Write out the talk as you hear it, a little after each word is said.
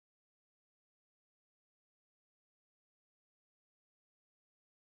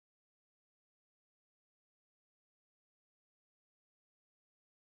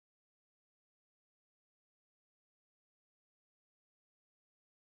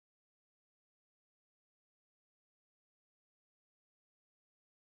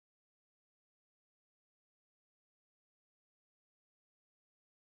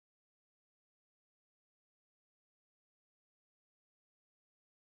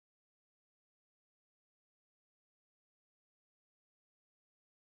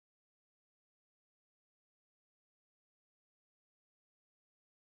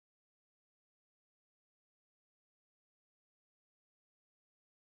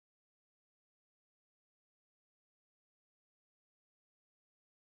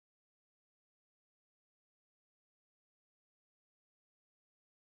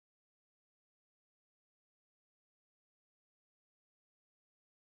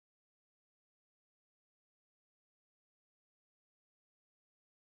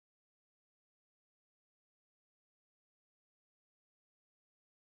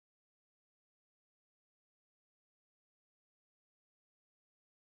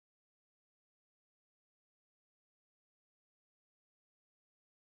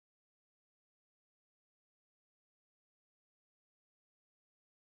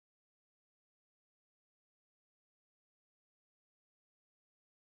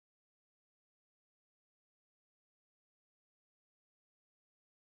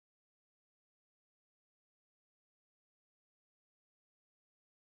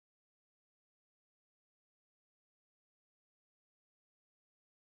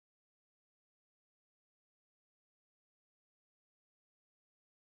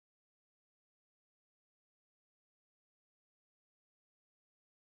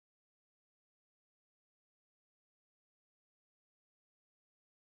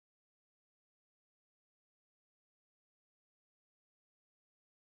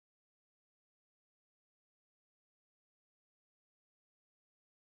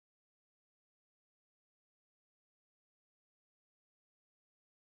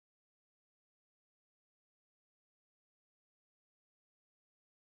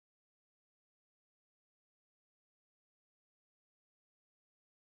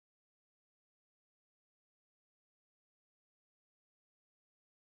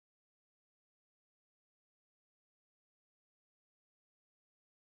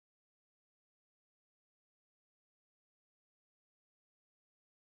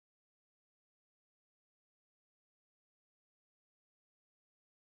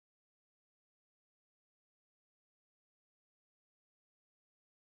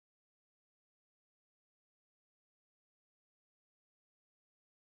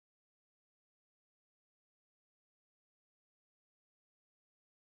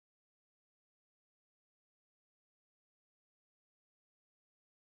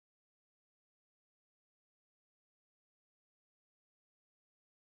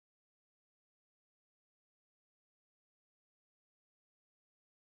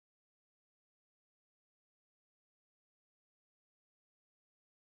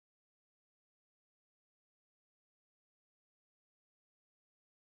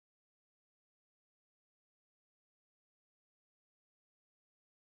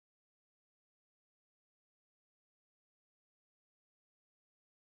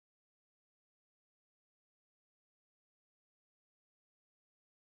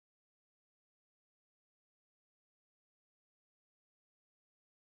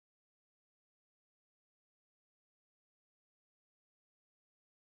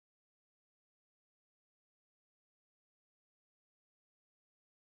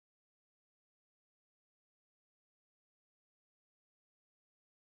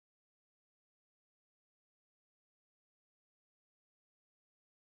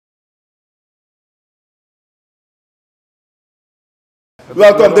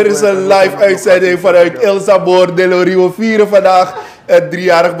Welkom, er is een live uitzending vanuit El Sabor de Lorio. We vieren vandaag het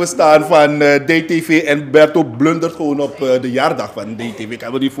 3-jarig bestaan van DTV. En Berto blundert gewoon op de jaardag van DTV. Ik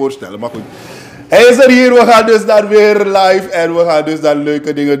kan me niet voorstellen, maar goed. Hij is er hier, we gaan dus dan weer live en we gaan dus dan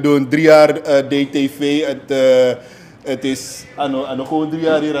leuke dingen doen. 3 jaar DTV, het is gewoon 3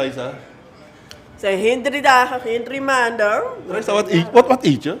 jaar hier, Raisa. Het zijn geen 3 dagen, geen 3 maanden. Raisa, wat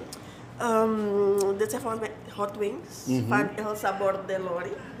eet je? Dit zijn volgens mij hot wings van El Sabor de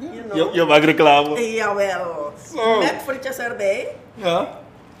Lori. You know? Je maakt reclame. Jawel. Oh. Met frietjes erbij. Ja.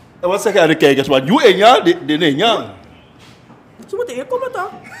 En wat zeg je aan de kijkers? Want you en ja, die nee ja. Ze moeten hier komen toch?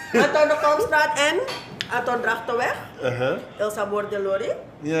 Anton de Komstraat en Anton Drachtenweg. El Sabor de Lori.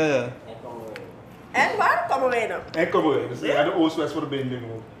 Ja. En waar komen wij dan? En kom weer, dus ja, de Oost-West verbinding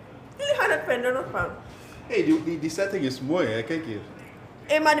ook. Jullie gaan het vinden nog van. Hey, die setting is mooi hè, kijk hier.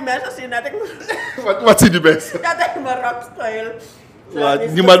 Maar die mensen zien dat ik... Wat zien die mensen? Dat ik mijn rockstyle...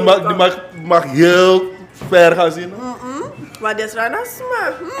 Niemand mag heel ver gaan zien. Maar dit is Rana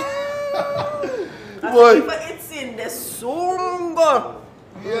smaak. Als Mooi. je even iets zien, dit is zongo.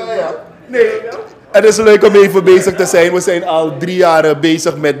 Ja. Nee, het is leuk om even bezig te zijn. We zijn al 3 jaar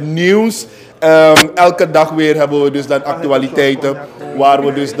bezig met nieuws. Elke dag weer hebben we dus dan actualiteiten waar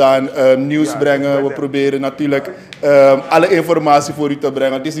we dus dan nieuws brengen. We proberen natuurlijk alle informatie voor u te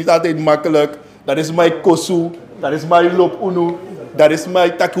brengen. Het is niet altijd makkelijk. Dat is mijn kosu, dat is mijn lop unu, dat is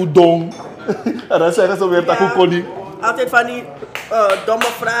mijn takudong. En dan zeggen ze weer takukoni. Altijd van die domme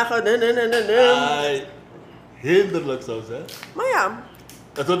vragen. Nee. Hinderlijk zo hè. Maar ja,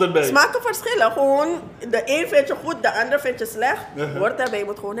 Dat wordt erbij. smaken verschillen. Gewoon, de een vindt je goed, de ander vindt je slecht. Hoort erbij, je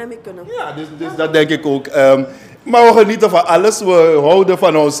moet gewoon ermee kunnen. Ja, dus dat denk ik ook. Maar we genieten van alles. We houden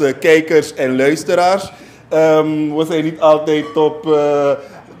van onze kijkers en luisteraars. We zijn niet altijd op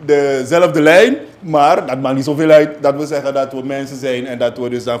dezelfde lijn. Maar dat maakt niet zoveel uit dat we zeggen dat we mensen zijn en dat we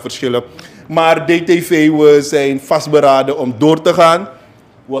dus dan verschillen. Maar DTV, we zijn vastberaden om door te gaan.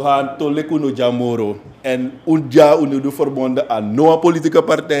 We gaan Tolekuno Jamoro. En Unja Unudu verbonden aan Noa politieke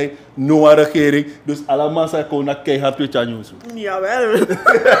partij, Noa regering. Dus allemaal zijn gewoon keihard met Chanjusu. Jawel.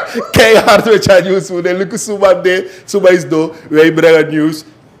 Keihard met Chanjusu. De Luke Suba is do. Wij brengen nieuws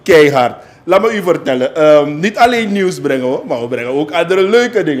keihard. Laat me u vertellen. Niet alleen nieuws brengen we, maar we brengen ook andere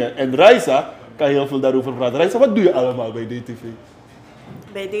leuke dingen. En Raisa kan heel veel daarover praten. Raisa, wat doe je allemaal bij DTV?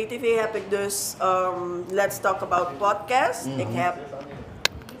 Bij DTV heb ik dus Let's Talk About Podcast. Ik heb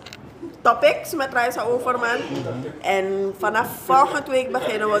topics met Raisa Overman. En vanaf volgende week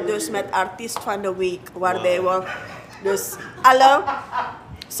beginnen we dus met Artiest van de Week. Waarbij we dus alle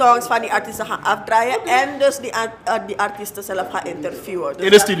songs van die artiesten gaan afdraaien. En dus die artiesten zelf gaan interviewen. Dus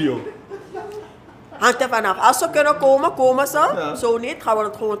In de studio? hangt er vanaf. Als ze kunnen komen, komen ze. Ja. Zo niet, gaan we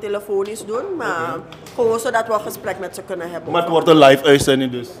het gewoon telefonisch doen. Maar gewoon zodat we een gesprek met ze kunnen hebben. Maar het wordt een live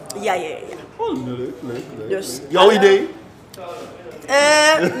uitzending dus? Ja. Oh, leuk. Dus, jouw idee?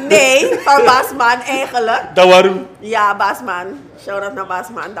 Nee, van Basman eigenlijk. Dat waarom? Ja, Basman. Shout-out naar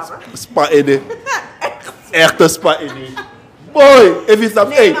Basman, dan maar. Spa-idee. Echte spa-idee. Boy, even stap.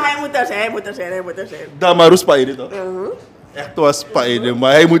 Nee, maar hij moet er zijn. Dan maar spa-idee toch? Echt was spa-idee,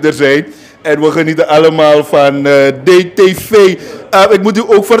 maar hij moet er zijn. En we genieten allemaal van DTV. Ik moet u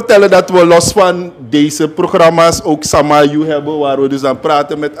ook vertellen dat we los van deze programma's ook Samayu hebben, waar we dus aan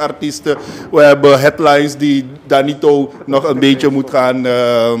praten met artiesten. We hebben headlines die Danito nog een beetje moet gaan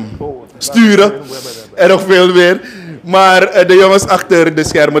sturen. En nog veel meer. Maar de jongens achter de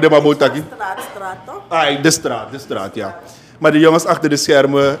schermen, de Mabotaki. Straat toch? De straat, ja. Maar de jongens achter de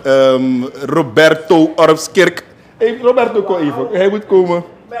schermen, Roberto Orpskerk. Hey, Roberto, kom even. Hij moet komen.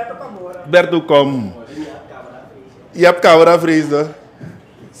 Berto, kom. Je hebt camera vreesde.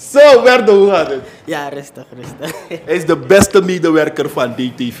 Zo, Berto, hoe gaat het? Ja, rustig. Hij is de beste medewerker van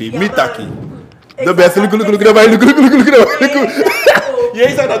DTV, ja, Mitaki. De beste,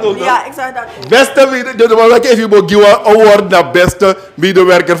 Jij zei dat ook, toch? Ja, ik zei dat ook. Beste medewerker, maar ik even een award naar beste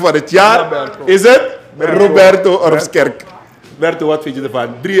medewerker van het jaar. Is het? Roberto Orpskerk. Berto, wat vind je ervan?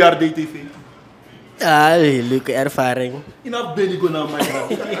 3 jaar DTV. Ja, een leuke ervaring. Ina ben ik naar mijn raad.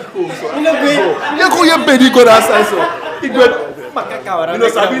 Ja, gewoon je ben ik naar zijn zo. Ik ben. Maar kijk, camera.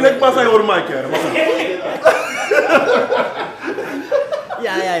 Ik sabi lek pas hij hoor mij keer.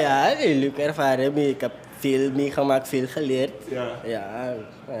 Ja, een leuke ervaring. Ik heb veel meegemaakt, veel geleerd. Ja,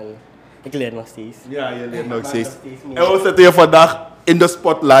 en ik leer nog steeds. Ja, je leert nog steeds. En we zetten je vandaag in de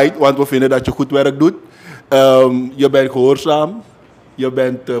spotlight, want we vinden dat je goed werk doet. Je bent gehoorzaam. Je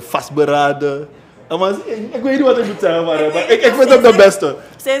bent vastberaden. Ik weet niet wat ik moet zeggen, maar ik vind hem de beste.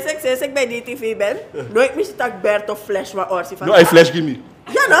 Sinds ik bij DTV ben, nooit mis dat ik Bert of Flash wat orsie van. No, hij flash gimme.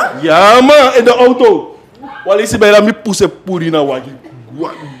 Ja, no? Ja, man, in de auto. Wat is hij bij dat? Ik poes puri na wagi.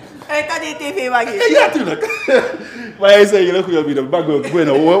 Wat? Ik kan die tv wagen. Ja, tuurlijk. Maar hij zei, jullie goede bieden. Maar goed,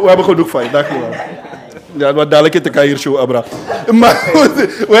 we hebben genoeg van je. Dankjewel. Ja, wat dadelijk in de Kair Show, Abra. Maar goed,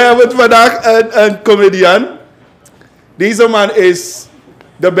 we hebben vandaag een comedian. Deze man is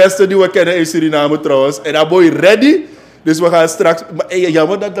de beste die we kennen in Suriname trouwens. En dat boy ready. Dus we gaan straks... Maar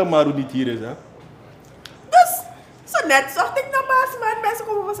jammer dat de Maru niet hier is, hè? Dus, zo net zocht ik naar Baasman. Mensen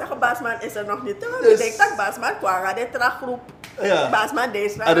komen van zeggen, Baasman is er nog niet. Terwijl ik denk dat Baasman kwam aan de teruggroep. Ja. Baasman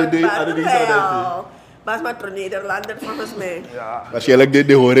deze Baasman is Nederlander volgens mij. Ja. Waarschijnlijk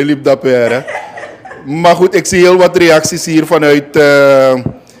de horen liep dat per, hè? Maar goed, ik zie heel wat reacties hier vanuit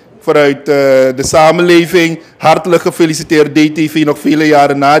de samenleving. Hartelijk gefeliciteerd DTV, nog vele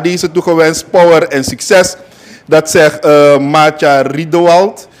jaren na deze toegewenst. Power en succes. Dat zegt Maatja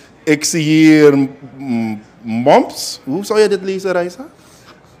Riedewald. Ik zie hier Mops. Hoe zou je dit lezen, Raisa?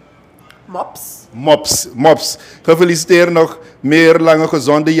 Mops. Gefeliciteerd nog meer lange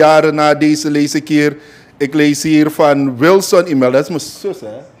gezonde jaren na deze lees ik hier. Ik lees hier van Wilson e-mail. Dat is mijn zus, hè?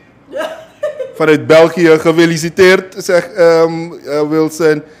 Vanuit België. Gefeliciteerd, zegt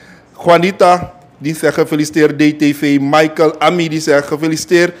Wilson. Juanita, die zegt gefeliciteerd DTV. Michael Ami, die zegt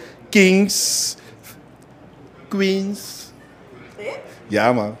gefeliciteerd. Kings. Queens.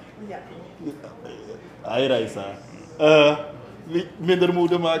 Ja, man. Ja. Hi, Raisa. Minder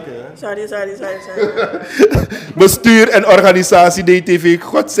moeder maken, hè? Sorry. Bestuur en organisatie DTV,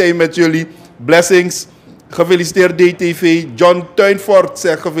 God zij met jullie. Blessings. Gefeliciteerd DTV. John Tuinfort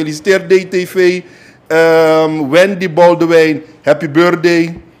zegt gefeliciteerd DTV. Wendy Baldwijn, happy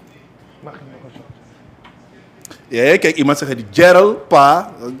birthday. Mag ik nog eens? Ja, kijk, iemand zegt die Gerald,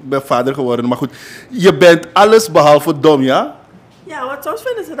 pa. Ik ben vader geworden, maar goed. Je bent alles behalve dom, ja? Ja, want soms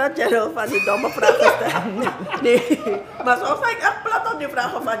vinden ze dat Gerald van die domme vragen stelt. Nee, maar soms ga ik echt plat op die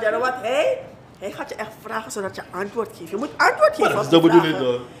vragen van Gerald. Want hij gaat je echt vragen zodat je antwoord geeft. Je moet antwoord geven op die vragen.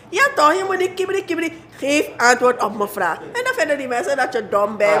 Toch? Ja toch, je moet niet kibbelen. Geef antwoord op mijn vraag. En dan vinden die mensen dat je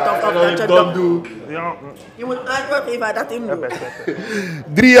dom bent of dat je dom doet. Ja. Je moet antwoord geven aan dat hij doet.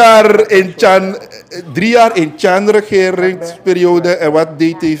 3 jaar in Chan-regeringsperiode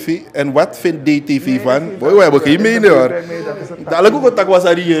en wat vindt DTV van? Boy, we hebben geen mening hoor. Dadelijk ook een tak was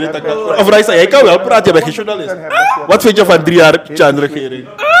aan die of Raisa, jij kan wel praten, je bent geen journalist. Wat vind je van 3 jaar Chan-regering?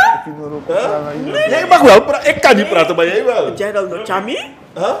 Jij mag wel praten, ik kan niet praten, maar jij wel. Gerald no chami?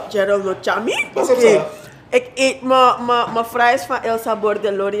 Gerald no chami? Oké. Ik eet mijn fries van El Sabor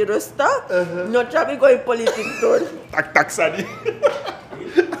de Lori Rusta. No chami go in politiek door. Tak, Sani.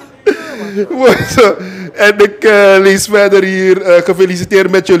 En ik lees verder hier.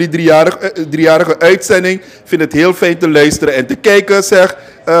 Gefeliciteerd met jullie driejarige uitzending. Ik vind het heel fijn te luisteren en te kijken, zegt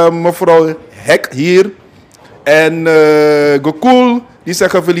mevrouw Hek hier. En Gokul, die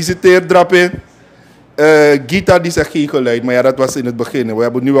zegt gefeliciteerd, Drappe. Gita, die zegt geen geluid. Maar ja, dat was in het begin. We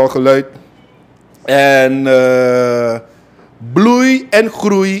hebben nu al geluid. En bloei en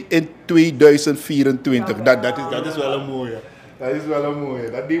groei in 2024. Dat is wel een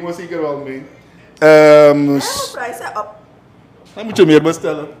mooie. Dat ding was zeker wel mee. Dan moet je meer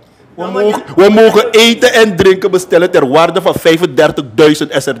bestellen. We mogen eten en drinken bestellen ter waarde van 35.000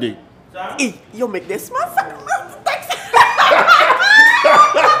 SRD. You make this man.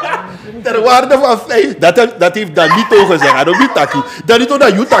 Ter waarde van 5. Dat heeft Danito gezegd.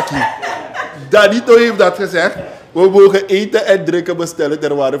 Danito heeft dat gezegd. We mogen eten en drinken bestellen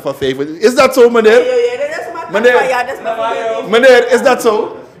ter waarde van 5. Is dat zo, meneer? Meneer, is dat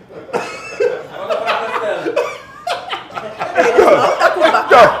zo?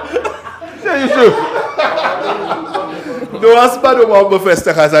 Nou, als het maar om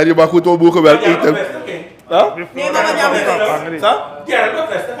bevestigen zijn, maar goed, we mogen wel eten. Nee, maar wat jij wil.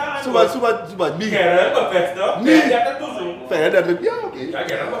 Ja, oké.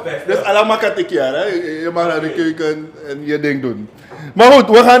 Dus allemaal kan ik hier, hè? Je mag naar de keuken en je ding doen. Maar goed,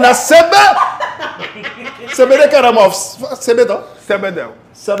 we gaan naar Sebbe. Sebbe de Karamofs. Sebbe toch?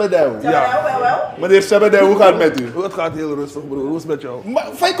 Sebedel. Ja. Meneer Sebedel, hoe gaat het met u? Het gaat heel rustig, broer. Hoe is het met jou? Maar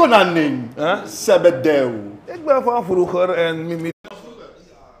fijn kon aan ding. Sebedel. Ik ben van vroeger en Mimi.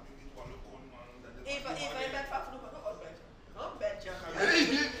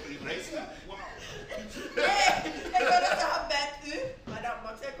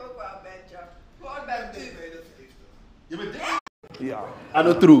 Ja. Aan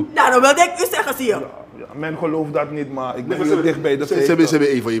het true. Nou, dan wilde ik u zeggen, zie je. Ja, men gelooft dat niet, maar ik ben heel dicht bij de 50.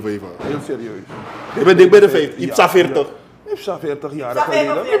 Even. Heel serieus. Je bent dicht bij de 50. Je hebt 40. Ik heb 40 jaar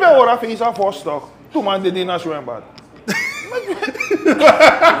geleden. Ik ben hoor, Afisa aan Vos toch? Toen man dit naar zwembad.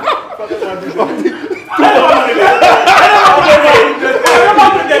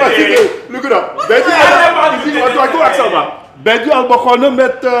 Look it up. Bent u al begonnen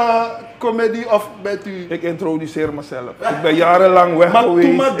met comedy of bent u... Ik introduceer mezelf. Ik ben jarenlang weg Maar geweest,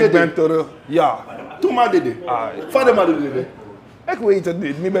 toen maar ik dit ben is. terug. Ja. Toen maar dit. Vader maar dit. Ik weet het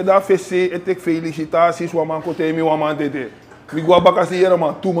niet. Ik ben daar VC, ik felicitaties, wat man kote mi wat man dit. Ik ga bakasi hier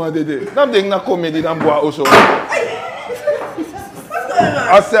man, toen maar dit. Dan denk ik naar comedy, dan boa ozo.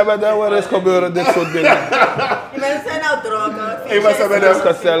 Als ze hebben dan wel eens gebeuren dit soort dingen. Die mensen zijn nou dronken. Het is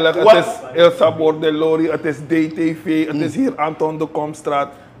gezellig, het is El Sabor de Lori, het is DTV, het is hier Anton de Komstraat.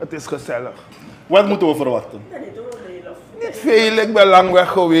 Het is gezellig. Wat moeten we verwachten? Niet veel, ik ben lang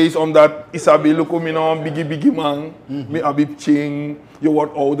weg geweest omdat Isabelle kom in een biggie man. Met Abib Ching, je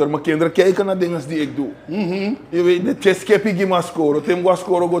wordt ouder. Mijn kinderen kijken naar dingen die ik doe. Je weet, de cheskepi maar scoren. Tim was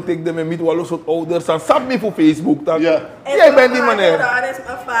scoren, go take them en met wel soort ouders. En sap me voor Facebook. Dan. Ja. Jij bent die meneer. Dat is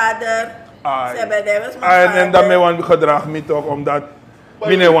mijn vader. Ai. Ze hebben dat is mijn vader. En daarmee want gedrag me toch omdat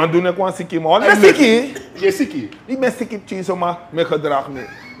meneer want doen ik want sikkie man. Ik ben sikkie. Je sikkie? Ik ben sikkie tjie maar met gedrag me.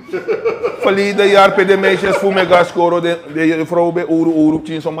 Verleden jaar bij de meisjes voor me gaan scoren, de vrouw bij Ouro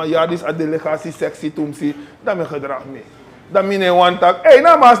tjie maar ja, dit is een delegatie sexy tumsi, dat me gedrag me. Dat meneer want tak, hey,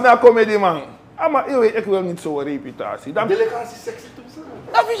 nou maar naar comedy man. Maar je weet, ik wil niet zo'n reputatie. Delegatie sexy tumsi?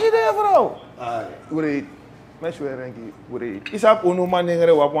 Dat is je de vrouw. Ai. Weet, mensen weer denken, weet. Is dat een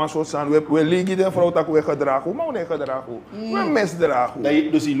manier waarop we zo staan, we liggen de vrouw dat we gedragen, maar we niet gedragen. We misdragen.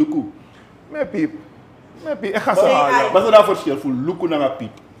 Dus die luku? Met piep. Ik ga ze halen. Wat is er nou verschil voor luku naar een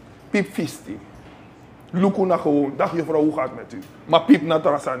piep? Piep visti. Luku na gewoon, dag je vrouw, hoe gaat het met u? Maar piep na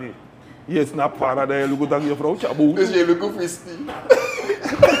trasani. Je snapt para dat je luku dag je vrouw, tjaboe. Dus je luku visti?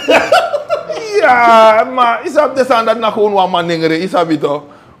 Ja, maar is dat de dat na gewoon wat man ningere, is dat toch?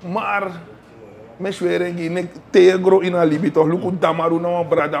 Maar, me zweren, ik tegro in een libi toch, luku damaru na een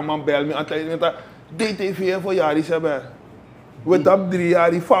brada man bel me, altijd DTV voor jaren hebben. We hebben 3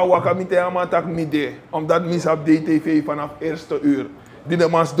 jaar, van wakamite amatak midden, omdat mis op DTV vanaf eerste uur. Die de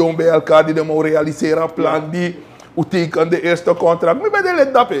mans doen bij elkaar, die de man realiseren plan, die tekenen de eerste contract. Ik ben de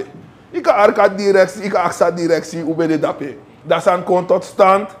lid dappen. Ik ga arca directie, ik ga AXA directie, hoe ben je dappen. Dat is een komt tot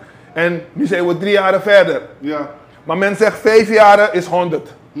stand en nu zijn we 3 jaar verder. Ja. Maar men zegt 5 jaar is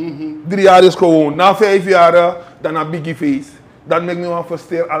 100. 3 jaar is gewoon. Na 5 jaar, dan een biggie face. Dan ben ik nu aan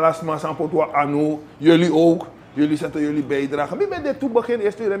versteer, alles maar aan potwa anu, jullie ook. Jullie zetten jullie bijdrage. Ik ben dit toe beginnen,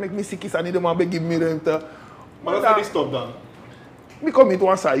 eerst uur en ik mis kies aan ieder man, ik me ruimte. Maar wat is die stop dan? Ik kom niet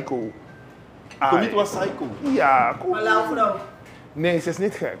van psycho. Kom niet wat psycho? Ja, kom. Maar lauw vrouw. Nee, ze is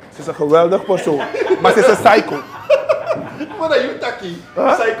niet gek. Ze is een geweldig persoon. Maar ze is een psycho. Maar dat je taki.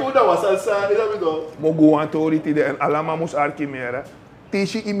 Psycho dat was als is dat bedoel? Mogu authority en allemaal moest arkimeren.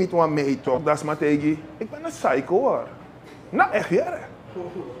 Tishi imit wan mee toch, dat is maar tegen. Ik ben een psycho hoor. Nou echt jaren.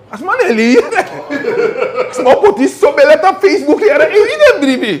 Als man hier. Ik snap het is zo belet op Facebook hier. Ik weet het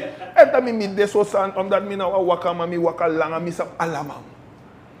briefie. En dan mi met deze soort omdat mi nou waka maar mi waka langa mi sap allemaal.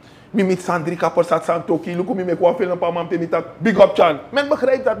 Mi met Sandrika per sat Santoki, luku mi me kwa film pa man met dat big up chan. Men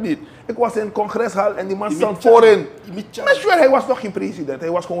begrijpt dat niet. Ik was in congreshal en die man stond voorin. Maar sure, hij was nog geen president,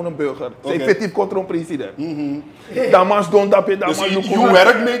 hij was gewoon een burger. Zijn effectief contra een president. Dat man stond dat Dus je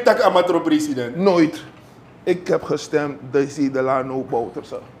werkt mee tak amateur president? Nooit. Ik heb gestemd, Daisy Delano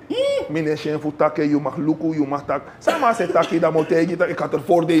Bouterse. Meneer Sjen Futake, je mag luku, je mag tak. Sama se taki, dat moet ik had er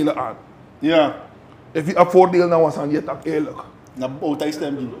voordelen aan. Ja. Als je een voordeel nou was aan je tak eerlijk. Dan Bouta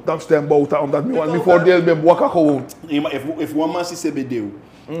stem die. Dan stem Bouta, omdat mijn voordeel ben waka gewoon. Nee, maar if one man is CBD,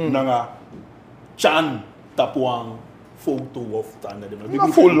 dan ga Chan tapuang foto of tanda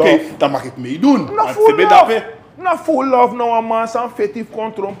de. Full love. Dan mag ik meedoen. Na full love. Na full love nou een man zijn fetief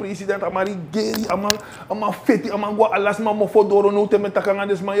contra een president, maar geri, een man fetief, een man go alles maar mo fodoro no te met takanga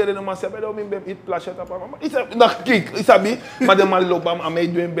des man jere de man sebe do min bem it plasje tapa maar is dat kijk isabi maar de man loop aan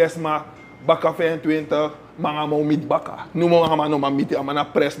mij doen best maar baka 25 man mo mit baka nu mo man no man miti amana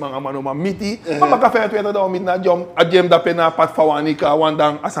press man no man miti maar baka 25 da mit na jom adjem da pena pat fawanika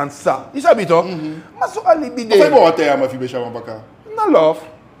wandang asan sa isabi to maar so alibi de Of je moet te maar fibe shaman baka. na love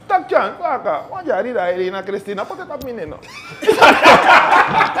tak chan waka wajari da Irina Cristina pote tap mine no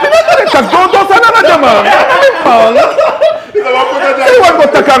tak do sana na jama I want to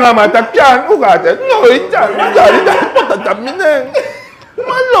take a man tak chan ugate no chan wajari da pote tap mine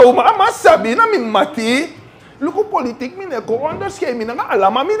malo ma sabi na mi mati luku politik mine ko onderscheid mine nga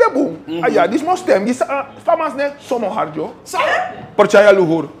alama mi de boom aya dis mo stem dis famas ne somo harjo percaya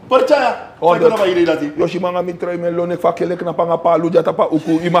luhur Percaya? Oh, Saya kenapa ini nanti? Yoshimanga mitrai melonek fakele kenapa ngapalu jata pa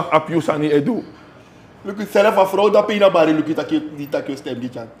uku imak apiusani edu. Luki zelf een vrouw dat pina bari luki die takje stem die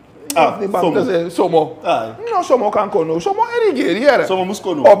chan. Ni bang somo. Ai. No somo kan kono, somo erigeri ere. Somo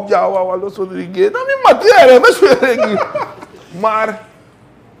muskono. Op Jawa walo so erigeri. Dan mi matiere, mesweregi. Maar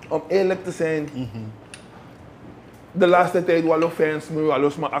om eerlijk te zijn, de laatste tijd wel fans me wel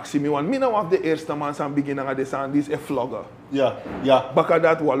eens mijn actie me want mina was de eerste man aan beginnen aan deze aan die is vlogger. Ja, ja. Baka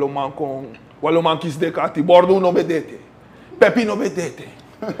dat walo man kies de kati bordo no bedete. Pepi no bedete.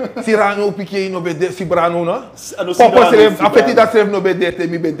 Sirano pique no bedete, Sibrano na. Papa schreef, apeti dat schreef no bedete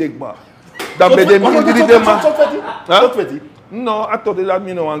mi bedekba. Dan bede mi indiri man. Wat weet je? No, I thought that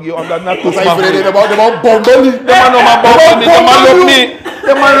me no wangi omdat na to Zijn vrede, de man bomboli. de man no ma bomboli, de man love me.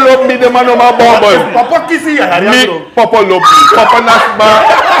 The man love me, the man no ma bomboli. Papa kisi ya, Me, Papa love me. Papa nasma,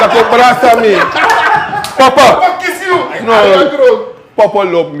 dat ko brasa me. Papa kisi you. No. Papa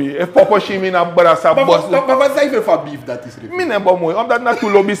love me. If Papa shimi na brasa boss. Papa zei veel van beef dat is Me never mooi. Omdat na to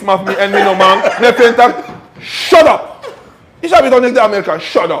lobby smaf me en me no man. Ne fenta. Shut up. Is dat niet de Amerikaan?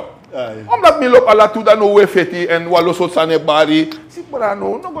 Shut up. Omdat me loop alla toe dat no we feti en walo so sane bari. Si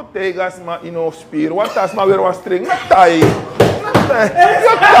brano no go tegas ma ino spier. Want as ma weer was string. Na tai.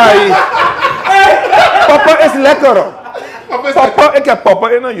 Ja tai. Papa is lekker. Papa, ik heb papa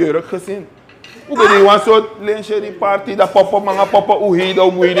in een jurk gezien. Hoe ben je een soort lingerie party dat papa manga papa uhida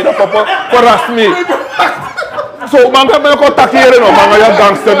umuidi dat papa verrast me. Zo man kan me contact hier no manga ja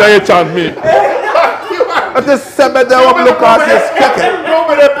gangster dat je chant me. Het is sebede op locaties keken.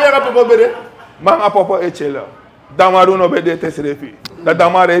 Manga papa echela. Damaru no bede tesrefi. Dat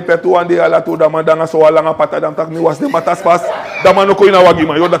damare petu andi ala tu damadanga so alanga pata dam tak mi was de matas pas. Damano ko ina wagi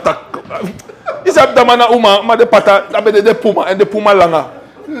ma yo dat tak. Isap damana uma ma de pata da bede de puma en de puma langa.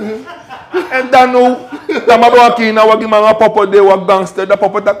 En dan no damabo aki na wagi manga papa de wag gangster da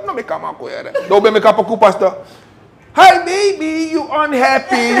papa tak no me kama ko yere. Do be me kapa ku pasta. Hi baby, you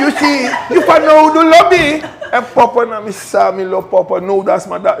unhappy? You see, you can know the lobby. En papa na mi sa mi lo papa no das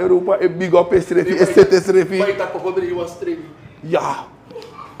ma da Europa e big up is refi, is refi. Maar je dacht papa ben je was streng. Ja,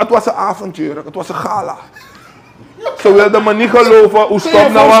 het was een avontuur, het was een gala. Ze wilden me niet geloven,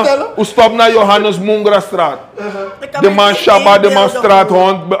 hoe stop naar Johannes Mungra straat. De man Shabba, de man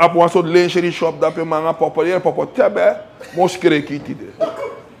straathond, op een soort lingerie shop, dat je man papa, hier papa tebe, mos kreki tide.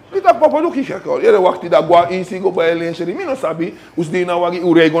 Ik dacht papa, doe je gek hoor, hier wacht dat gwa insi go bij lingerie, mi no sabi, us die na wagi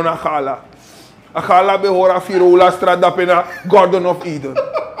urego na gala. A gala behora Firola straat, dat je na Garden of Eden.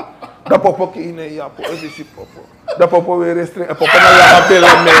 Dat papa kine ja, po, is papa. Dat papa weer restreng, papa na langa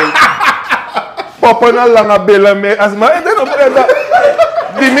bellen mee. Papa na langa bellen mee. As ma, en dan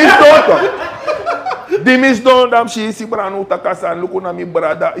die misdoon toch? Die misdoon, dan zie je brano takasan, luku na mi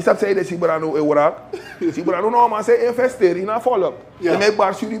brada. Is dat zei de si brano eurak? Si brano no man say investeer in een volk. Je maakt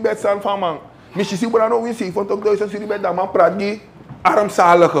bar suribet san van man. Misschien si brano win si, vond ook 1000 suribet dat man praat die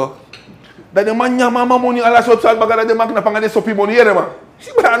armzalige. Dat de man nyama money ala soort sal bagara de man na panga de sopi money ere man.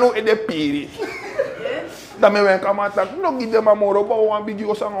 Si brano e de piri. Dat me wen kamata no gide ma moro ba wan bigi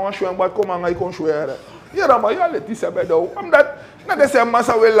o sang wan shwen bat koma ngai kon shwere. Yera ma ya leti sebe do. Am dat na de sem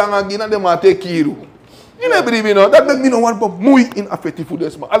masa we langa gina de mate kiru. Ine bribi no dat make me no wan pop muy in affectifu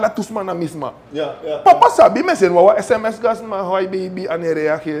desma. Ala tusma na misma. Ja, ja. Papa sabi me sen wa SMS gas ma hi baby ane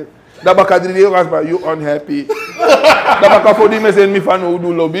reageer. Dat baka drie was ba you unhappy. Dat baka for die me sen mi fan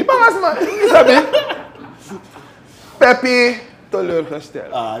do lobby. Bangas ma. Sabi. Pepi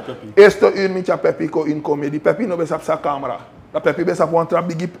teleurgesteld. Ah, Pepi. Eerste uur met je Pepi ko in comedy. Pepi no bes op sa camera. Dat Pepi bes op one trap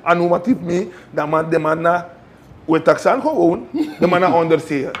bigi animatief me. Dat man de man na we taksan gewoon. De man na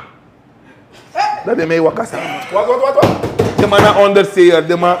onderzeer. Dat de mij wakasa. Wat? De man na onderzeer.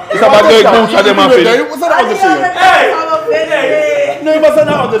 De man is about de goed aan de man veel. Je was een onderzeer. Nee, was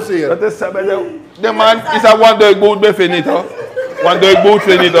een onderzeer. Dat is de man is a one duik boot be finito. One duik boot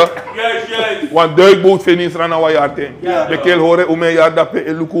finito. Want duikboot vind ik aan wat jaar ten. De keel horen hoe mij jaar dat pe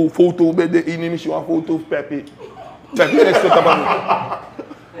luku foto bij de inimissie een foto of Pepi. Pepi is tot abang.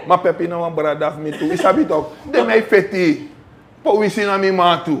 Maar Pepi nou een brada me toe. Is dat toch? De mij feti. Politie na mi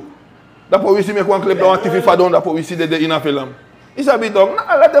ma toe. Dat politie me gewoon clip dan TV fadon dat politie de in een film. Is dat toch? Na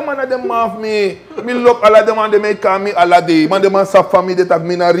alla de man na de man me. Mi loop alla de man de mij kan mi alla de. Man de man sap family de tak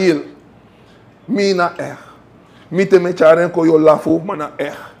mi na real. Mi na echt. Mi te me charen ko yo lafo man na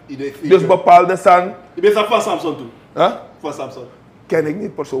echt. Dus bepaalde san. Je bent van Samson toe? Huh? Van Samson? Ken ik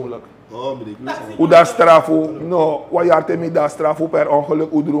niet persoonlijk. Oh, ben ik niet. Hoe dat strafo, no, wat jaar te me dat strafo per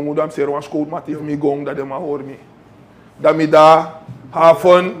ongeluk udrum, hoe dat zeer was koud, maar tif mi gong dat de ma hoor me. Dat me daar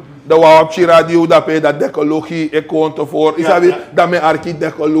haven, dat we op die radio dat pe dat decologie ik kon voor. Is dat me arki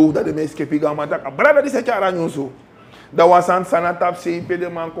decologie dat de me skepiga maar dat brada die se chara nyusu. Dat was aan sanatap CP de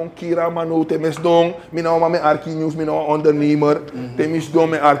man kon kira manu te misdong, mi nou me arki news, mi nou ondernemer, te misdong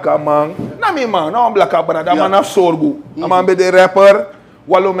me arka man. Na mi man, nou blaka brada, man af sorgu. Na man be de rapper,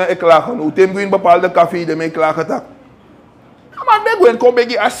 walo me klagen. U tem gwin bepaalde café de me klagen tak. Na man be gwen kon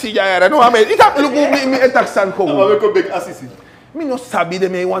begi asija era, no ame, itap luku mi etak san ko. Maar we komen bij assissie. Mi no sabi de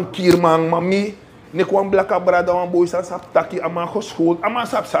me wan kir man, mami. Ne kwam blaka brada wan boy sa sap taki ama geschoold, ama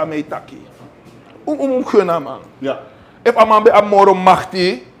sap sa mee taki. Guna man. Ja. If ama be amoro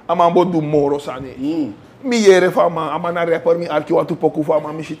machti, ama bo do moro sani. Mi yere van man, ama na rapper mi arki wat poku van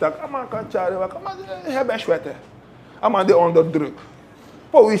man, mi shitak, ama kan chare wak, ama hebben schwette. Ama de onderdruk.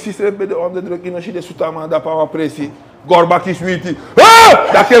 Politie strep bij de onderdruk in als je de sutama da pa presi. Gorbaki sweetie.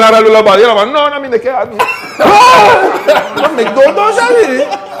 Ah! Da kela ralula ba. Ja man, no na mi de kela. Ah! Me do sali.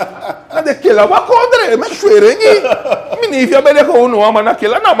 Na de kela ba kondre, me shwerengi. Mi ni fia be de ko no ama na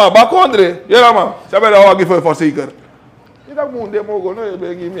kela na ma ba kondre. Ja man, sabe da wagi voor zeker. Ik moet de mogen no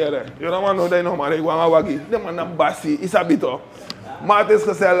begi meer. Ja man no dai no maar ik wang wagi. De man na basi, isabito. Maar het is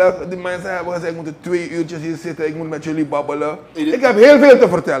gezellig. Die mensen hebben gezegd, ik moet 2 uurtjes hier zitten. Ik moet met jullie babbelen. Ik heb heel veel te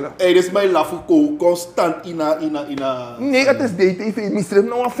vertellen. Hey, dit is mijn lafuko. Constant ina. Nee, het is DTV. Ik ben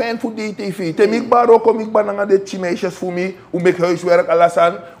nou een fan van DTV. Temik baro kom ik naar de chimeisjes voor mij. Hoe ik huiswerk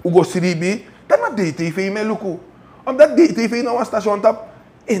alasan. Hoe go sribi. Dat is DTV me luku. Omdat DTV nou een station op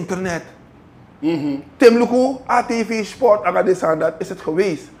internet. Tem luku ATV Sport agadesan dat is het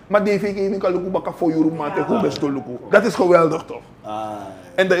geweest. Maar DV kan luku baka voor Europe maar tegen best luku. Dat is geweldig toch?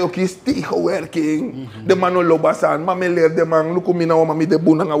 En dat je ook kiest tegenwerking. De man no lobasan, maar men leert de man luku mina wa mami de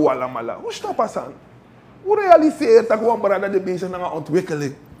boena nga wala mala. Hoe stop asan? Hoe realiseert dat gewoon brada de bezig naar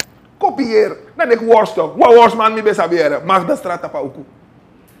ontwikkeling? Kopieer. Dan ik worstok. Wat worsman mi besabieren? Mag de straat apa uku.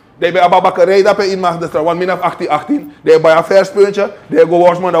 Die bij ababakkerij dat in mag de straat. Want min af 18. Die bij een verspuntje. Die go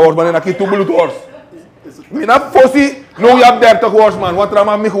worsman dat worsman en dan kiet toe bloed wors. Min af fossi. Nou je hebt 30 worsman. Wat er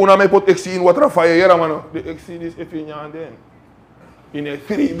maar mij gewoon aan mij pot ik zien. Wat er van je hier man. De ik zie is even niet aan den. In een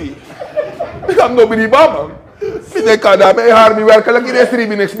freebie. Ik heb nog bij die baba. Ik denk dat mijn haar mi werkelijk in een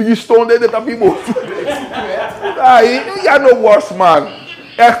freebie. Ik zie stond in de tapie boot. Ja, no worsman.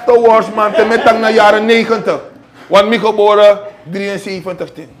 Echte worsman. Te met naar jaren 90. Want mij geboren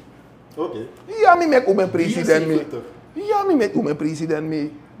 73. Oké. Ja, mi met mijn president mee. Ja, mi met mijn president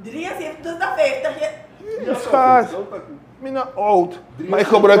mee. 73 tot 50 jaar. Ja, schat. Ik ben oud. Maar ik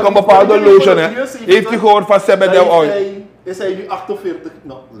gebruik een bepaalde lotion. Hè. Heeft u gehoord van Sebedel Oil? Is hij nu 48?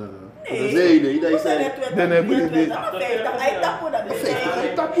 No. Nee, dat is hij.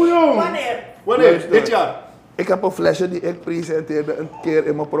 Hij tapu jong. Wanneer? Dit jaar? Ik heb een flesje die ik presenteerde een keer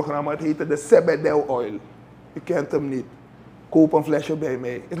in mijn programma. Het heette de Sebedel Oil. Je kent hem niet. Koop een flesje bij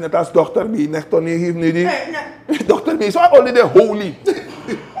mij. Is net als Dr. B. Nectar niet heeft nu die. Nee. Dr. B is only the holy.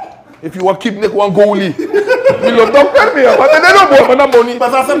 If you want keep nek one goalie. Je loopt Dr. B. Wat is dat nou voor dat money?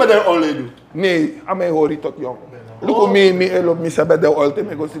 Maar dat zijn we daar al doen. Nee, aan mij hoor je tot jong. Look me elop me Sebedel Oil te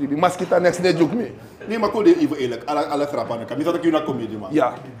me go sribi. Maskita next net joke me. Nee, maar kom even eerlijk. Alle grappen. Ik niet dat ik u naar comedie man.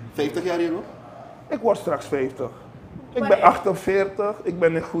 Ja. 50 jaar hier hoor? Ik word straks 50. Ik ben 48, ik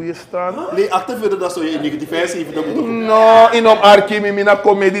ben in goede stand. Nee, 48 dat zou je in 1975 moeten. No, in om arki mi mina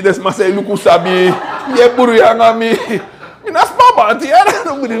comedy des masai luku sabi. Je buruyanga mi. Mina spaba antier.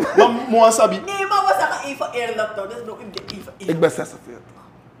 Maar moa sabi. Nee, maar we zeggen even eerlijk toch. Dat is nog even eerlijk. Ik ben 46.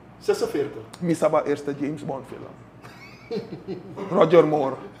 46. Mi saba eerste James Bond film. Roger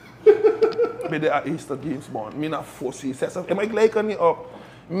Moore. Bij de eerste James Bond. Mina fossi 46. Maar ik lijk er niet op.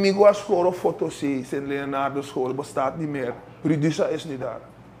 Migwa school foto's in Leonardo school bestaat niet meer. Rudisa is niet daar.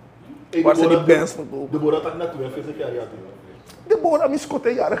 Waar ze die bands verkopen. De Bora had net 42 jaar gehad. De Bora is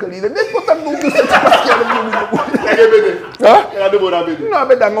kotte jaren geleden. Net wat ik doe, dus het is Kijk even. Ja, de Bora binnen. Nou,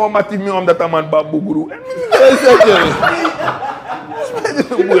 ben dan gewoon met die omdat dat man babu guru.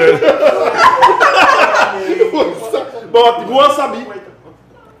 Maar wat sabi?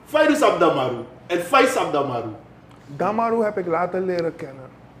 Fai sab Damaru. En Fai sab Damaru. Damaru heb ik later leren kennen.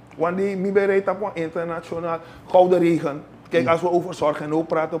 Want die bereidt op een internationaal gouden regen. Kijk, als we over zorg en hulp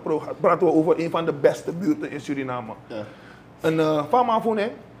praten, praten we over een van de beste buurten in Suriname. Ja. En van Mafune,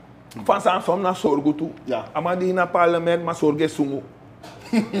 van Samsom naar Sorgu toe. Ja. Maar die naar parlement, maar Sorgu is Sungu.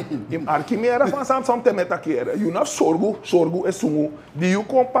 In Arkimera van Samsom te metakeren. Je naar Sorgu is Sungu. Die je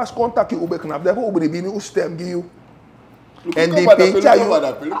kon pas contacten op knap. Dat we op de binnen uw stem geven. En die pecha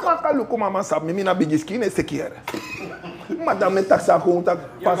je. Amaka luko mama sab mi na bigiskin is sekere. Madame met taxa gewoon tak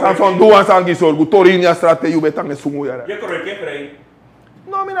pasan van doan sangi sorgu torinia strate you betang sungu yara. Je kroi.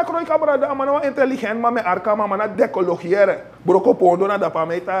 No mi na kroi kabrada amana intelligent maar me arka mama na dekologiere. Broko pondo na da pa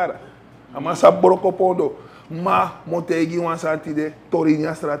metara. Ama sab broko pondo. Ma montegi wan santide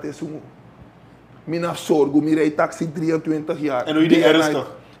torinia strate sungu. Mi na sorgu mi rei taxi 23 jaar. En hoe die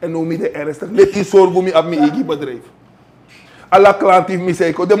ernstig. En hoe mi de ernstig. Let die sorgu mi ab mi igi bedrijf. Alla klantief mi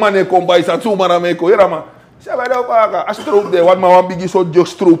seiko, de man komt bij zijn zomaar aan mij ko, ja man. Zeg wij dat ook, als stroop de, wat maar wan bigi zo jok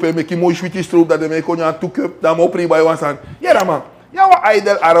stroop, en meki mooi sweetie stroop dat de mij kon je toekup, dan mo pri bij wan san. Ja man, ja wa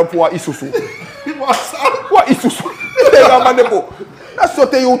idol Arab wa isusu. Wa isusu. Ja man de po. Dat is zo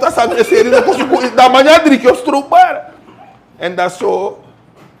te Jota Sadreseri. Dat man ja 3 keer stroopbaar. En dat is zo.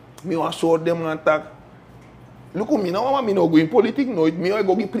 Ik was soort de man tak. Look, ik ga in politiek nooit. Ik ga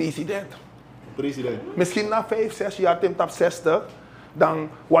in president. Misschien na 5, 6 jaar, op 60. Dan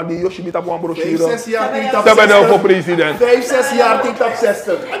wat die Yoshi met een brochure. 5, 6 jaar tegen dat ben je voor president. 5, 6 jaar tegen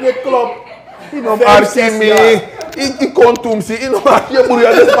 60. Dat klopt. Ik nog Archie, ik kon toen zien, ik nog Archie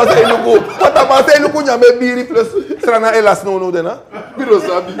boeien, dat is pas een loco. Wat dat pas een loco, ja met biri plus strana elas no den hè. Biro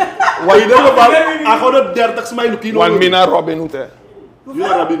sabi. Wat je denkt van, ik ga de 30 smij loki no. Want mina Robin Hood hè.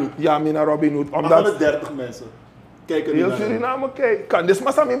 Ja, Robin Hood. Ja, mina Robin Hood. Omdat de 30 mensen. Kijken heel Suriname kijk. Kan dus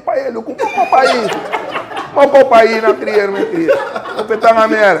maar samen paai loco, maar papai na trier met trier. Op het tanga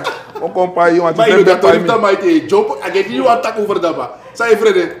meer. Op papai want maar je dat toch dan maar je job. Ik heb niet wat tak over dat maar. Zijn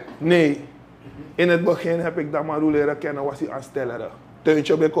vrienden? Nee. In het begin heb ik dat maar leren kennen, was hij aansteller.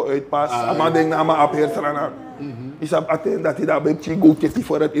 Tuintje ben ik uitpas, maar denk naar mijn abheersrana. Ik heb attent dat hij daar bij goed kitty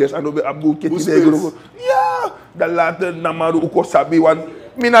voor het eerst en dan bij goed kitty. Ja, dan later naar maar ook sabi want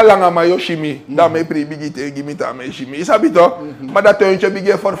mina langa maar yoshimi, dan mij pribigi tegen me dan mij shimi. Is dat toch? Maar dat tuintje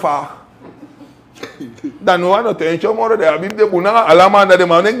begin vervaag. Dan nou aan tuintje morgen daar heb ik de boena allemaal naar de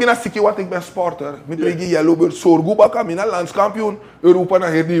man. Ik ben een stukje wat ik ben sporter. Met prigi yellowbird sorgu baka mina landskampioen Europa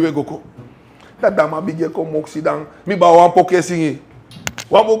naar hier die week. Dat dama bigye kom moksi dan mi ba wan poke singi.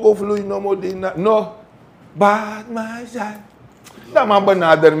 Wan poko vloei no mo dina. No. Bad my side. Dat man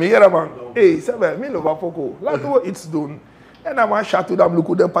benader me hier man. Hey, sabe, mi lo ba poko. Laten we iets doen. En dan man chat to dam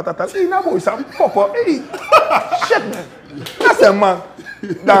luku den patata. Hey, na boy sam popo. Hey. Shit man. Dat is een man.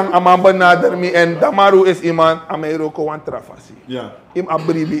 Dan een man benader me en Damaru is iemand Ameriko wan trafasi. Ja. Im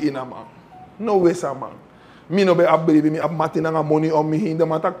abribi in a man. No way sa man. Mi no be abribi, mi ab mati nanga money om me heen. De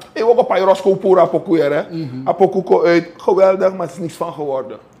man tak, ik wil op een Roscoe pura poku hier. Apoku ko uit, geweldig, maar het is niks van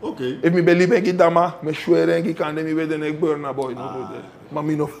geworden. Oké. If mi believe in dama, me swear en ik kan de mi weten ik burn boy. Maar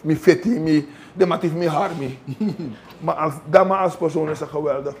mi no, mi feti, mi, de mat heeft mi harmi. Maar als dama als persoon is een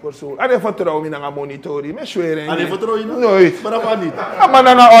geweldig persoon. En ik vertrouw me nanga monitoring, me swear en. En je vertrouw je nog? Nooit. Maar dat kan niet. Maar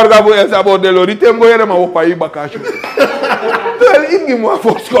dan na orga bo elsa bo de lori, tembo here ma op paai bakasje. Terwijl ik niet meer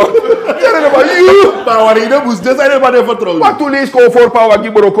voorschot. Maar waar je dat moest, dat zijn er maar de vertrouwen. Wat toen lees ik voor Pawa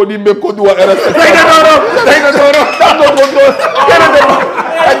Gibroko die me kon doen er. Tegen de doro, dat nog kon doen.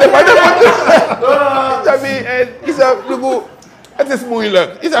 Het is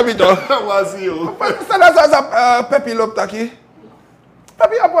moeilijk. Is dat niet toch? Dat was heel. Stel dat Pepi loopt taki.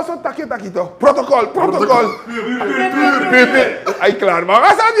 Pepi apa zo taki toch? Protocol. Hij klaar, maar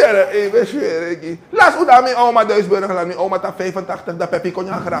wat is dat? Even schweren. Laat hoe dat mijn oma Duitsburg, mijn oma ta 85, dat Pepi kon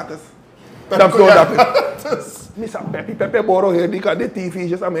je gratis. Dat zo dat. Misa Pepi boro hier, die kan de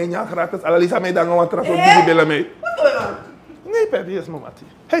tv's aan mij ja gratis. Alisa mij dan wat traso die bellen mij. Nee, Pepi is mijn mattie.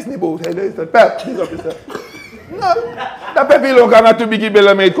 Hij is niet boos, hij luistert. Pep, die is op jezelf. Nou, dat Pepi lo kan natuurlijk biggie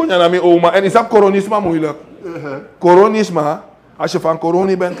bellen mij, kon je naar mijn oma. En is dat coronisme moeilijk? Coronisme, als je van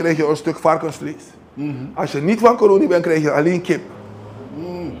corona bent, krijg je een stuk varkensvlees. Als je niet van corona bent, krijg je alleen kip.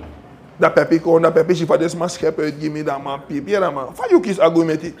 Dat Pepi kon, dat Pepi van deze man schep uit, give me dat man piep. Ja man, van je kies agu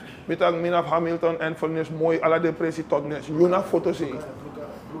met die. Met een min of Hamilton en van is mooi, alle depressie tot nes. Je na foto's zien.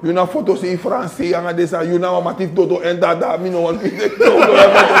 Je na foto's zien Frans, en deze, je na wat matif dodo en dat, min no one piep. Je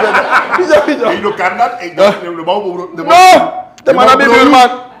kan dat, ik dacht, de bouw. No, de man aan mijn buurman.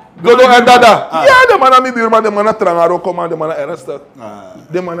 Dodo en dada. Ja, de man aan mijn buurman, de man aan Trangaro, kom aan, de man aan ernstig.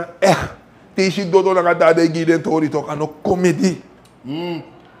 De man aan echt. Tegen Dodo en dada, ik giet tori toch aan een comedie.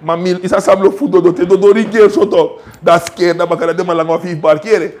 Maar mil is een sablo food dodo, te dodo rigeer zo toch. Dat is keer, dat bakara de man lang of 5 bar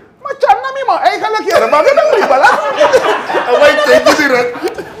keren. Maar tjan na mi man, eigenlijk keren, maar we doen niet bala. En wij tegen direct.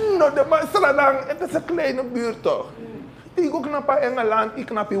 No, de man Suriname, het is een kleine buurt toch. Ik ook knap in Engeland, ik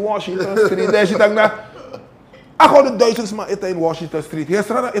knap in Washington Street. Daar zit ik naar. 800.000 man in Washington Street. Hier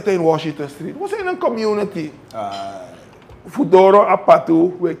staat in Washington Street. We zijn een community. Fudoro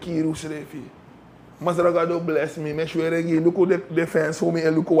apatu, we kiru schreef. Maar ze gaan bless me. Ik zweer je, look de fans voor me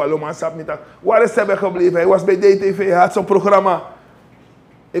en look wat man sap met dat. Waar is hij gebleven? Hij was bij DTV, hij had zo'n programma.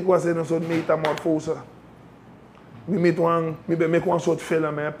 Ik was in een soort metamorfose. Ik ben een soort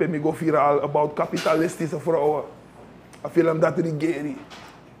film, ik go viraal about kapitalistische vrouwen. Een film dat Rigeri.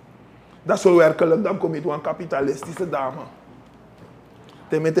 Dat is zo werkelijk, dan kom je toe een kapitalistische dame.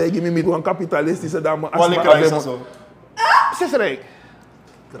 Ten tegen me met een kapitalistische dame. Wat ik reis zo? Ze is rijk.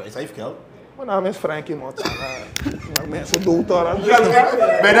 Reis heeft geld. Mijn naam is Frankie Mot. Mensen dood daar.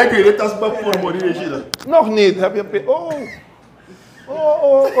 Ben ik weet dat is maar voor moeder. Nog niet, heb je... Oh.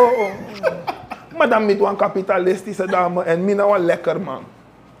 Maar dan met een kapitalistische dame en mij nou een lekker man.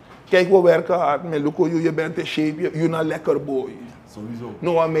 Kijk, we werken hard met Luko, je bent in shape, je bent een lekker boy. Sowieso.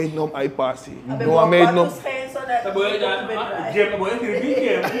 No one made no eye passie. No one made no... zo net. Dan moet je dan gym, moet je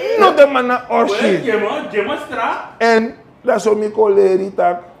gym. No, de man naar Orsi. Gym straat. En dat is zo mijn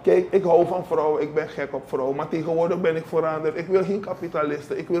collega. Kijk, ik hou van vrouwen, ik ben gek op vrouwen. Maar tegenwoordig ben ik veranderd. Ik wil geen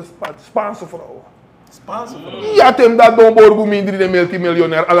kapitalisten, ik wil Spaanse vrouwen. Spaanse vrouwen? Ja, tem dat don borgo mindri de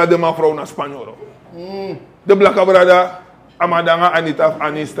multimiljonair. Alla de man vrouw naar Spanjoro. De blakke brada. Amadanga Anita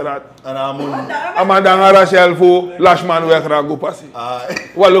Anistraat. Amadanga Rachel voor Lashman weg Rango passie.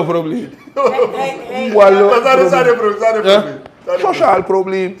 Wallo probleem. Wallo probleem. Sociaal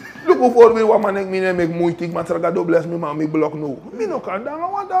probleem. Look bijvoorbeeld wat man ik mine mek moeite maar traga do bless me maar me blok no. Mino kan danga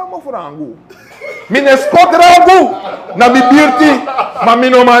wat dama voor Rango. Mine spot Rango. Na mi birti. Maar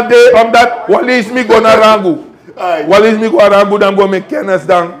mino ma de omdat walis mi go na Rango. Walis mi go Rango dan go me kennis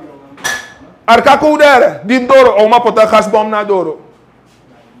dan. Arka koudere, dim doro, oma pota gasbom na doro.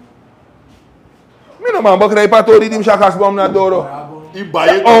 Mina man begrijp het hoor, dim gasbom na doro.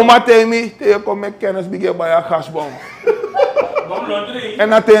 Oma temi, te kom met kennis bige bij een gasbom. En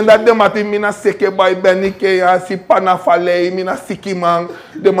dat dat de mati mina seke bij benike ja si panafalei mina siki man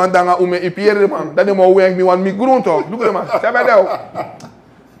de man danga ume ipiere man. Dat de mo wenk mi wan mi groen toch. Doe de man, sebe deu.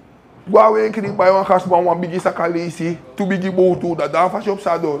 Gwa wenk die bij een gasbom wan bigi sakalisi, tu bigi botu dat dan fasje op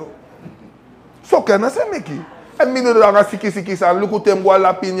sa doro. Zo kennen ze meki. En minder dan een siki san, lukutem gwa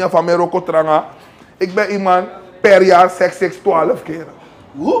la pinya van mijn rokotranga. Ik ben iemand per jaar seks 12 keer.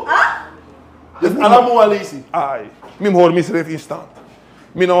 Hoe? Dus allemaal Walisi? Ai, mijn hoor misreef in stand.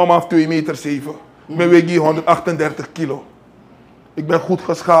 Mijn naam af 2,7 meter. Mijn weeg 138 kilo. Ik ben goed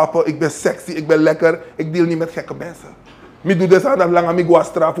geschapen, ik ben sexy, ik ben lekker. Ik deel niet met gekke mensen. Ik doe dus aan dat lang aan mijn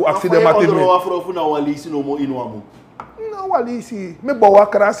guastra voor accident met hem. Maar voor je Walisi no mo inwamu? Nou, Walisi. Ik bouw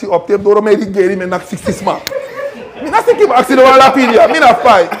krasi op te door mij die geri met nak 60 man. Mina siki accident wa la pinya, mina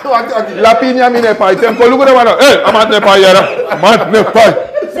pai. La pinya mine pai. Tem ko lugo de wana. Eh, amat ne pai yara. Amat ne pai.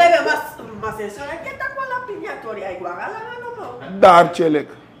 Sebe mas eso que ta con la piña tori ay guagala no. Daar chill ik.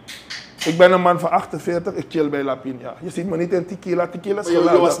 Ik ben een man van 48, ik chill bij La Piña. Je ziet me niet in tequila, tequila is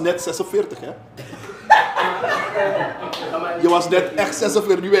je was net 46, hè? Je was net echt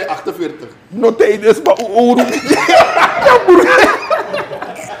 46, nu ben je 48. No tijdens, maar oeroe. Ja, broer.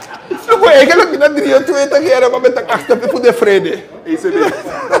 Ik wil eigenlijk net 23 jaar, maar met de 48 voor de vrede.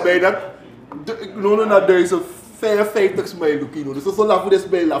 Dan ben je dat. Ik noem naar 1055 mijl, dus dat is zo lang voor deze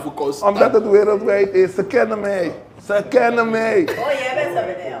bijl voor kost. Omdat het wereldwijd is, ze kennen mij. Ze kennen mij. Oh, jij bent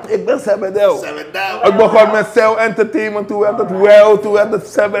Sebedeo. Ik ben Sebedeo. Ik begon met Cell Entertainment, toen werd het Well, toen werd het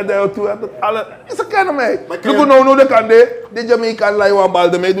Sebedeo, toen werd het alle. Ze kennen mij. Ik wil nou de kande, de Jamaica Lai wan bal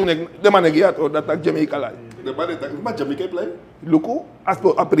de mij doen. De man ik had dat ik Jamaica Lai. De man ik Jamaica Lai? Luku, als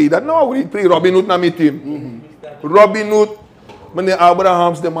we apri dat nou, we pre Robin Hood naar mijn team. Robin Hood, meneer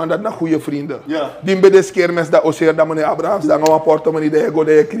Abrahams, de man dat naar goede vrienden. Die bij de skermes dat oseer dat meneer Abrahams, dan gaan we portemonnee de ego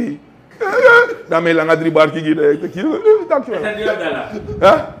de kri. Dan ben je lang 3 barkie gieten. Dankjewel.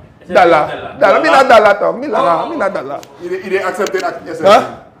 Ja? Dala. Mina dala toch? Mina dala. Iedereen accepteert.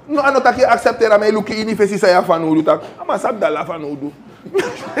 Ja? No, ano tak je accepteer mij luki in die saya van hoe tak. Maar sab dala van hoe doe.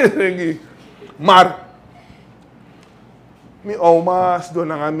 Maar mijn oma's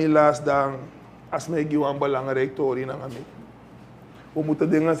doen aan milas dan als mij gewoon belangrijk tori na mij. We moeten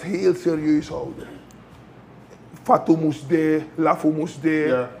dingen heel serieus houden. Fatu moest de, Lafu moest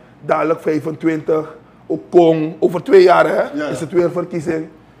de. Dadelijk 25, ook Kong, over 2 jaar hè, is het weer verkiezing.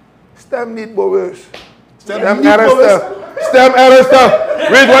 Stem niet bewust. Stem ernstig. Stem ernstig.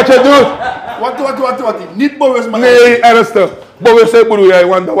 Weet wat je doet. Wat? Niet bewust, maar... Nee, ernstig. Bewust bedoel jij,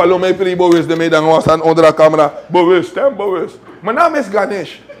 want dat was mij pri bewust, de medan was aan onder de camera. Bewust, stem bewust. Mijn naam is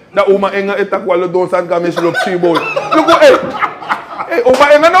Ganesh. Dat oma Enga etak walo don san Ganesh lop siboy. Luko, hey,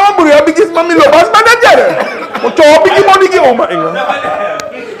 oma Enga nou broer, heb ik iets mami lobas, maar dat jij. Want zo heb ik die money die oma Enga.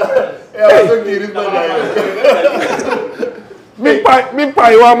 Mijn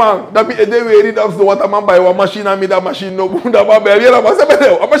pai wa man, dat bi de weer dat zo wat man bij wa machine aan dat machine no boom, dat maar bij maar se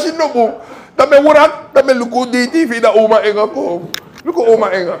bedel, machine no boom. Dat ben worak, dat ben luko die TV dat oma Enga kom. Luko oma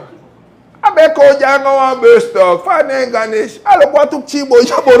Enga. Abe ko janga wa bestok, fa Ganesh. Alle wat op chibo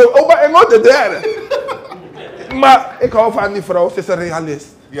jaboro, oma Enga de derde. Maar ik hou van die vrouw, ze is een realist.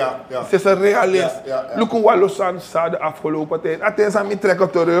 Ja. Ze is een realist. Luko Walosan sa de afgelopen tijd. Atens aan mijn trekken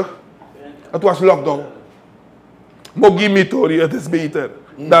terug. Het was lockdown. Mogi Mitori, het is beter.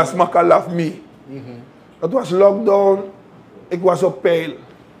 Dat is Makalaf me. Het was lockdown. Ik was op peil.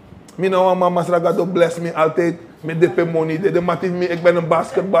 Mijn mama Sragato bless me altijd met de money. Ik ben een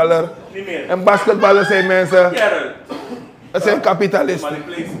basketballer. En basketballers zijn mensen. Het zijn kapitalisten.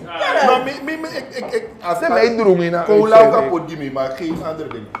 Maar als Ze mij dromen in cola kapot die maar geen andere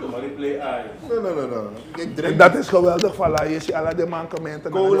ding. Maar replay eye. Nee. Ik drink. Dat is geweldig, voilà. Je ziet alle de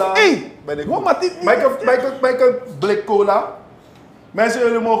mankementen. Cola. Hey, Ben ik wat maar die... Mijn blik cola. Mensen,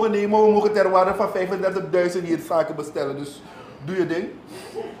 jullie mogen nemen. We mogen ter waarde van 35.000 hier zaken bestellen. Dus doe je ding.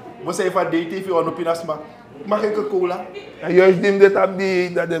 We zijn van DTV op Pinasma. Mag ik een cola? En juist die dit op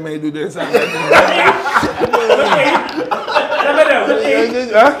die, dat hij mij doet. Dus. Dat ben je.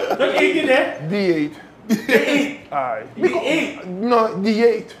 Dat eet je, hè? Dieet. Dieet. Ai. Dieet. No,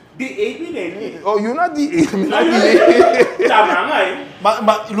 dieet. Die eet niet, nee. Oh, you not dieet. Me not dieet. Tamanga,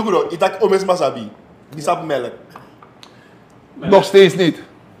 Maar look, ik omes masabi. Die sap melk. Nog steeds niet.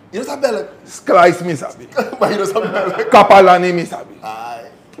 Je sap melk. Sklice misabi. Maar je sap melk. Kapalani misabi. Ai.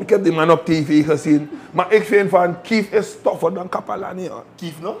 Ik heb die man op tv gezien. Maar ik vind van Kief is toffer dan Kapalani. Hoor.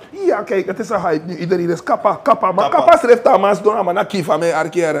 Kief nog? Ja, kijk, het is een hype nu. Iedereen is kappa. Maar Kappa. kappa schrijft Thomas door maar naar Kief aan mij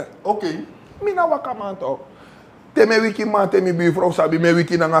arkeren. Oké. Mina waka man toch. Teme wiki man, teme buurvrouw sabi, me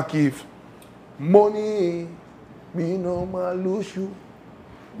wiki na Kief. Money, me no malushu.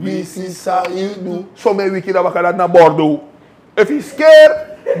 Me si sa you. So me wiki dat waka dat na Bordeaux. If you scared,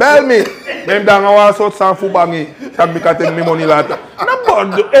 bel me. Mem dan een soort sanfu bangi. Dan ik kan me money later. Na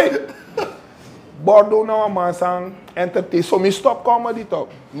Bordeaux, hey. Bordeaux nou man sang entertain. So me stop comedy toch.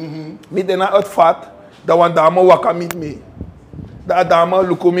 Me den na het vat, dat wan dame waka met me. Dat dame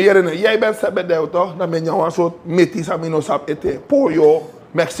lukumeren. Jij bent sebedel toch? Dan ben je een soort metis aan mijn sap eten. Pollo,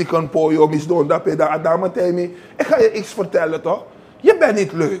 Mexican pollo, misdoen dat. Dat dame tegen me. Ik ga je iets vertellen toch? Je bent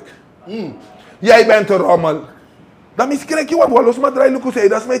niet leuk. Jij bent een rommel. Dan miskrijg je wat los maar draai lukus.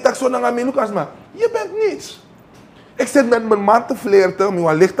 Dat is mijn tak zo naar mij lukas maar. Je bent niets. Ik zit met mijn man te flirten.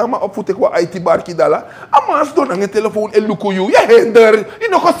 Mijn licht aan me opvoed. Ik wil IT barkie dala. Amas doen aan je telefoon en luku you. Je hinder. Je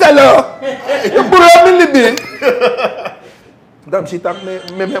nog gezellig. Je broer me libi. Dan zit ik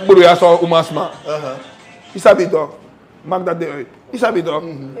met mijn broer zo umasma. Je sabi toch? Maak dat uit. Je sabi toch?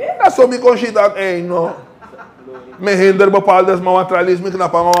 Dat zo mi kon shit dat no. Me hinder bepaalde materialisme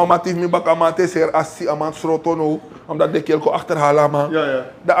knap aan matief mi bakamate ser assi amant srotono omdat de kelko achterhalen man. Ja.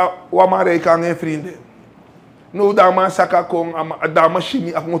 Da wa mare kan geen vrienden. Nu dama saka kon dama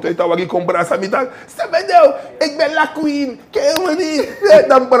chimie ak moet uit wagi kon brasa mi dag. Sebedel, ik ben la queen. Ken me niet.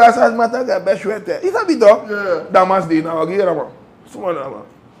 Dan brasa mata ga beswete. Is dat toch? Damas die na wagi rama. Suma dama.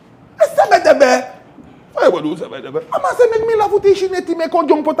 Sebedel be. Wat doe sebedel be? Ama se met mi la futishi neti me kon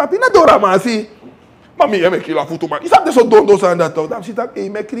jong potapi na dora masi. Maar mij heb ik la foto maar. Is dat dus zo dondos aan dat toch? Dan zit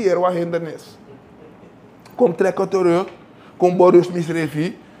ik me creëer wat hindernis. Kom trekken terug. Kom borus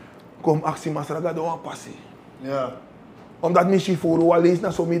misrefi. Kom actie masraga do passie. Ja. Omdat misschien voor wel eens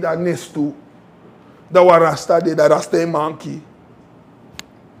naar zo'n daar nest toe. Dat was rasta de dat rasta een mankie.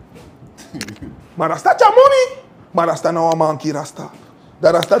 Maar rasta chamoni. Maar rasta nou een mankie rasta.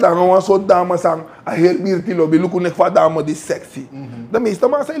 Dat rasta dan nou een soort dame sang. A heel birti lobby. Luku nek van dame die sexy. De meeste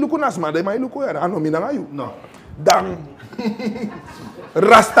mensen zijn luku nasma. De mij luku er. Ano mi na ngayu. No. Dan.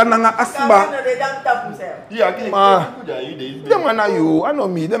 Rasta na asma. Ja, kijk. Maar. Ja, idee. De man na you. Ano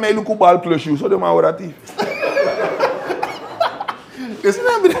mi. De mij luku bal plus you. So de man oratief.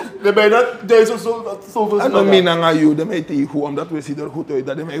 Dan ben je dat duizend zoveel. En dan mina nga you, de mij tegen hoe, omdat we zien er goed uit,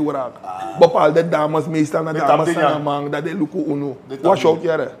 dat de mij wraak. Bepaalde dames, meestal naar dames zijn een man, dat de luku uno. Watch out,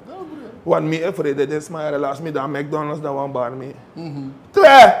 jare. Want me afraid, dat is mijn relatie met de McDonald's, dat een bar mee.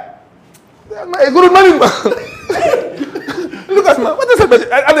 Twee! Maar ik groet maar niet, man. Lucas, man, wat is het met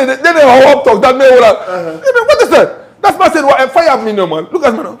je? Dit is een hoop toch, dat mij wraak. Wat is dat? Dat is maar zeggen, fire up me no man.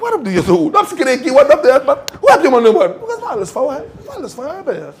 Lucas, man, waarom doe je zo? Dat is kreeg wat dat is, man. Hoe heb je man no man? Lucas, man, alles van, hè? Alles van,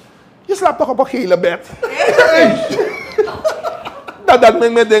 hè? Je slaapt toch op een gele bed? Dat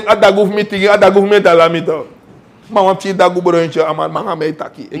men denkt, dat hoeft me tegen, dat hoeft me te laten toch. Maar want je dat bruintje, maar ga mij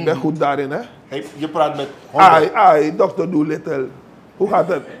taki. Ik ben goed daarin, hè? Hey, je praat met Ai, dokter Doolittle. Hoe gaat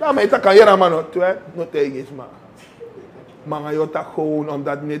het? Nou, mij tak kan je man, twee, no tegen man. Maar je tak gewoon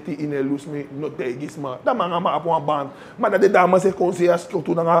omdat net die in elus me no tegis man. Dat man maar op een band. Maar dat de dames zich kon zeggen, als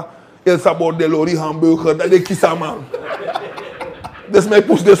toen dan El Sabor de Lori hamburger, dat de kisa man. Dus mij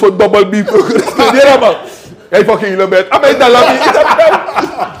poes de soort double beef burger. Ja man. Hij van geen bed. Ah maar dat laat me.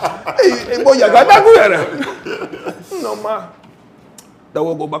 Hey, boy, ja, dat goed hè. No maar. Dat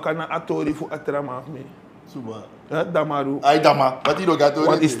we go back naar Atori voor atrama af me. Suba. Ja, Damaru. Ay, dama. Wat die nog gaat doen?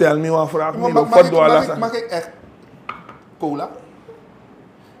 Want hij stelt me wat vraag. Mag ik echt cola?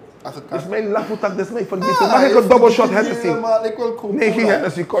 Als het kan. Is mijn lafutak, dat is mijn vergeten. Mag ik een double shot Hennessy? Ik wil cola. Nee, geen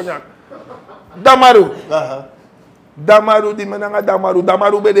Hennessy, cognac. Damaru. Damaru, die menanga Damaru.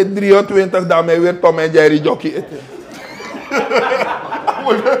 Damaru bij de 23 daarmee weer Tom en Jerry jockey eten.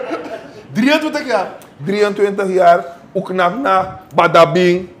 23 jaar? 23 jaar, ook na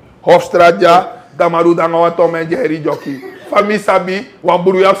Badabing. Hofstraat, ja. Damaru dan wat Tom en Jerry jockey. Fami sabi, wan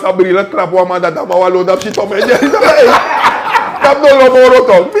broeia sabrila klap wan man dat dama wan load up si Tom en Jerry. Kap no lomoro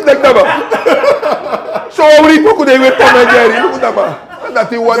Tom. Pitek dama. So wri poku de weer Tom en Jerry. Poku dama. Dat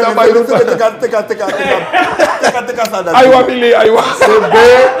die wat dama iru. Teka sadar. Aywa mili, aywa.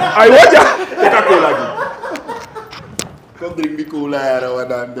 Aywa ja. Teka cola lagi. Kom drink die cola her, wat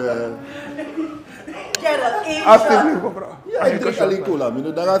dan de... Gerald, Alsjeblieft, mevrouw. Ja, ik drink alleen cola.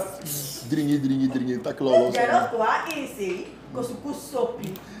 Mino, dan gaat drinken, tak lolo. Gerald, waar is hij? Kosuku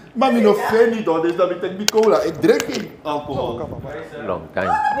sopi. Maar mino fen niet hoor, dus dan ik drink die cola. Ik drink geen alcohol. Long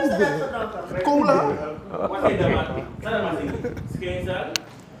time. Cola? Wat is dat, man? Zijn dat maar schijnsel?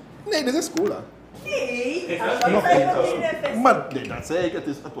 Nee, dit is cola. Nee, Maar nee, dat zei ik, het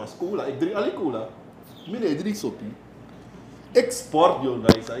was cola. Ik drink alleen cola. Mino, ik drink soppie. Ik sport, joh,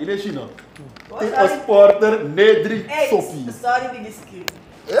 Naisa. In China. Ik als sporter, nee, drink soppie. Sorry, big skin.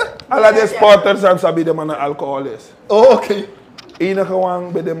 Alla de sporters aan sabi de man alcohol is. Oh, oké. Enige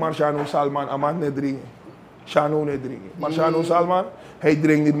wang bij de man Shanu Salman, amat ne drinken. Shanu ne drinken. Maar Shanu Salman, hij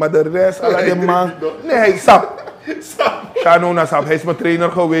drinkt niet, maar de rest, alla de man, nee, hij sap. Shanu na sap, hij is mijn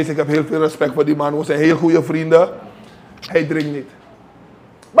trainer geweest, ik heb heel veel respect voor die man, we zijn heel goede vrienden. Hij drinkt niet.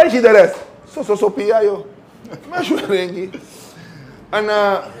 Maar je ziet de rest, zo pia joh. Maar je drinkt. En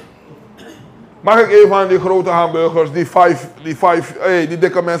mag ik even aan die grote hamburgers, die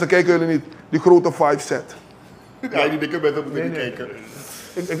dikke mensen, kijken jullie niet, die grote 5 set. Ja, die dikke mensen moeten niet kijken.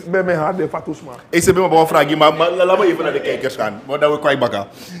 Ik ben mijn hart de Fatousma. Ik zit bij me een vraagje, maar laten we even naar de kijkers gaan. Want dat we kwijt bakken.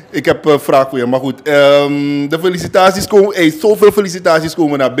 Ik heb een vraag voor je, maar goed. De felicitaties komen, zoveel felicitaties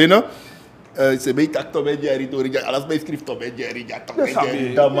komen naar binnen. Ze weet dat Tom en Jerry, alles bij schrift Tom en Jerry, ja, Tom en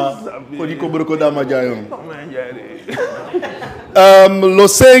Jerry, dama. Voor die kobroko dama, ja, jong. Tom en Jerry.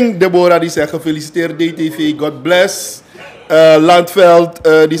 Loseng, Deborah, die zegt gefeliciteerd DTV, God bless. Landveld,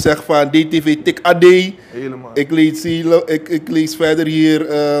 die zegt van DTV tik ade. Helemaal. Ik lees verder hier.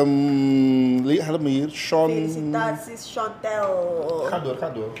 Help me hier. Sean. Felicitaties, Chantel. Ga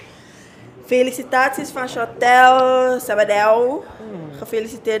door. Felicitaties van Chantel Sabadell.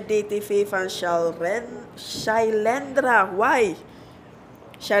 Gefeliciteerd DTV van Shailendra. Why?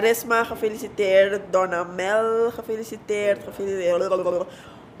 Charisma, gefeliciteerd. Donna Mel, gefeliciteerd.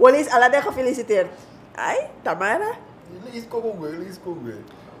 Wally is Aladdin gefeliciteerd. Ai, Tamara? Lees Kongo.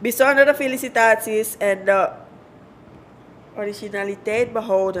 Bijzondere felicitaties en de originaliteit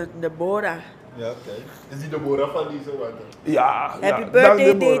behouden, Deborah. Ja, oké. Is die Deborah van die zo wat? Ja, Happy dank birthday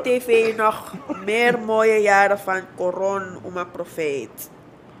Deborah. DTV, nog meer mooie jaren van Coron, Uma Profeet.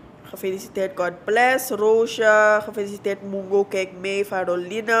 Gefeliciteerd God Bless, Roosje, gefeliciteerd Mungo, kijk mee,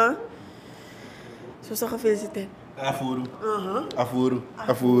 Farolina. Zo gefeliciteerd.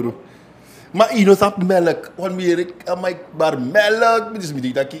 Afuru. Maar ino sap melk, want meer ik amai bar melk, dus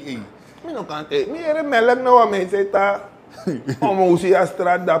niet dat ik Ik kan het meer melk nou aan mij zitten. Om uzi a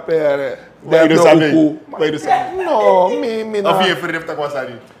straat da pere. Waar je dus aan. No, mi Of je verrift dat was aan.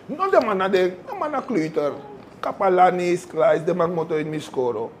 No, de man na kleuter. Kapalani is klaar, de man moet in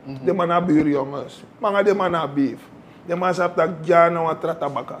miskoro. De man na buurjongens. Maar de man na beef. De man zegt dat ja nou aan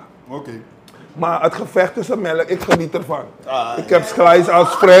tratabaka. Oké. Maar het gevecht tussen melk, ik geniet ervan. Ik heb Sklijs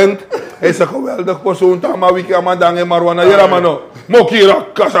als vriend. Hij is een geweldig persoon. Tama wiki amandange marwana jera mano. Mokira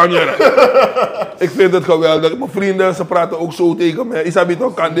kasanyere. Ik vind het geweldig. Mijn vrienden, ze praten ook zo tegen mij. Isabito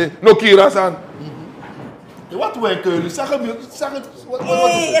kande. Nokira san. Wat werken jullie? Zeg het.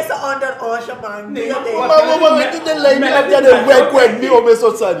 Hey, is een onder oosje man. Nee, Maar weet je de lijn heb jij de werk niet om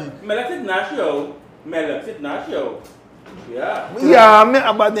zo sani. Melk zit naast jou. Melk zit naast jou. Ja. Ja, me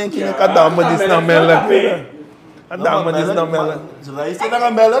abad denk je, ik had dame die snel melk. Dame die snel melk. Rijsten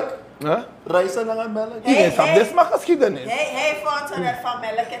naar melk? Huh? Rijsten naar melk? Iedereen snapt, dit is maar geschiedenis. Hij vond ze net van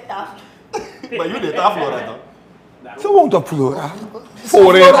melk en taf. Maar jullie het Flora dan? Ze woont op Flora.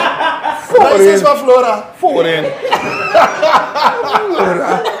 Voorin. Rijsten is van Flora. Voorin.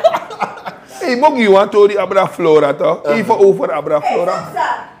 Flora. Hey, mocht je want Tori Abra Flora toch? Even over Abra Flora.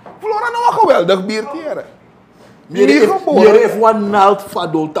 Flora nou een geweldig biertje. Meer heeft one naald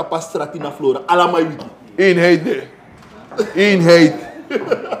fadol tapastrat in Flora. Allemaal wiki. Eenheid de. Eenheid.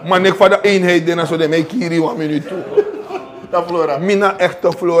 Maar ik van de eenheid de na zo de mij kiri 1 minuut toe. Dat Flora. Mina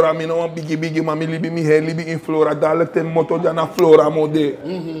echte Flora, mina een biggie, maar mi libi in Flora. Dadelijk ten motto jana Flora mode.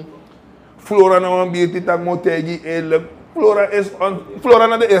 Flora nou een biertje tak motegi eerlijk. Flora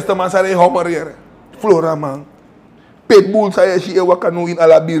na de eerste man zei homereren. Flora man. Pitbull zei je wakanu in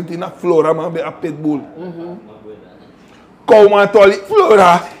alla biertje na Flora man bij a pitbull. Kom maar tolly,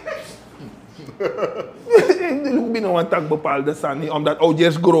 Flora. Ik ben een tak bepaalde sani, omdat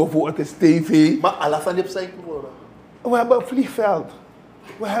ouders groeven, het is tv. Maar alles aan die zijn Flora. We hebben een vliegveld.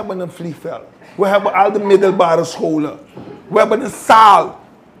 We hebben een vliegveld. We hebben al de middelbare scholen. We hebben een zaal.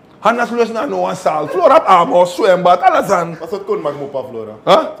 Hannas lust naar een zaal. Flora Amos, zwembad, alles aan. Wat het kon mag mopa Flora?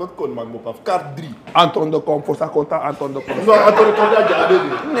 Huh? Wat kon mag mopa? Kaart 3. Anton de Kom, voor Sakonta Anton de Kom. Zo, Anton de Kom, ja, dit.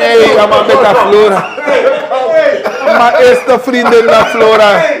 Nee, ja, maar met dat Flora. Mijn eerste vriendin naar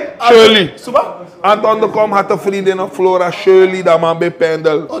Flora, Shirley. Anton de Kom had een vriendin op Flora, Shirley, dat man bij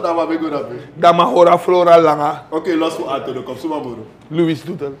Pendel. Oh, dat was ik goed. Dat man hoort Flora Langa. Oké, los voor Anton de Kom, zo maar bro. Louis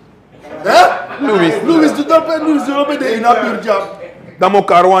doet het. Hè? Louis doet dat en Louis doet de ene puur job. Dan moet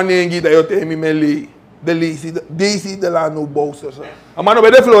Karwan nengi dat je tegen me lee. De Daisy de la no boosters. Maar nou bij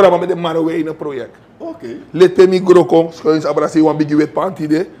de Flora, maar met de Marowe in een project. Oké. Let me grokong, schuins abrasi wan bigi wet panty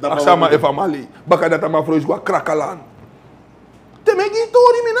de. Dat Aksama maar eva mali. Baka dat ama vroeg gwa krakalan. Te me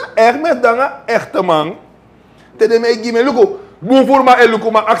tori mina echt met danga echte man. Te de me gi luko. Boom voor ma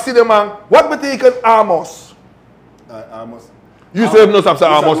eluko ma actie de man. Wat betekent Amos? Amos. Yusuf no sapsa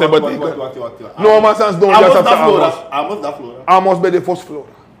Amos e betekent. No maar sans don ja sapsa Amos. Amos da Flora. Amos bij de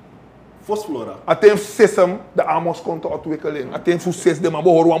Fosflora. Fosflora. Aten system de Amos kon te ontwikkelen. Aten succes de man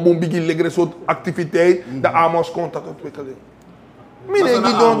behoor wan boom bigi legre soort activiteit de Amos kon te ontwikkelen. Mine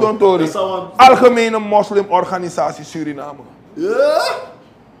gi don tori. Algemene moslimorganisatie Suriname. Ja?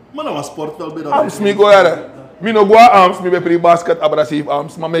 Maar dat was sportveld bij dat. Ams mi go ere. Mi no go Ams mi be pri basket abrasief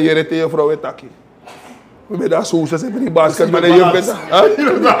Ams, maar me yere te vrouw etaki. Mi be da soos se pri basket maar de jong beta.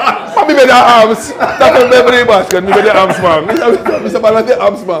 Maar mi be da Ams. Dat me be pri basket, mi be da Ams man. Mi se balade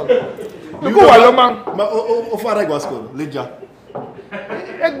Ams man. Nu go walo man. Maar of waar ik was gewoon, Lidja.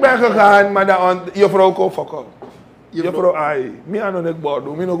 Ik ben gegaan, maar dan je vrouw ko fuck up. Je vrouw ai, mi ano nek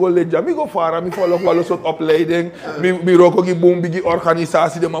bordo, mi no go leja, mi go fara, mi volg wel een soort opleiding, mi roko gi boom bigi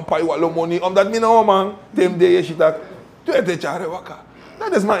organisatie de man pai walo money, omdat mi nou man, tem de je shitak, 20 jaar waka.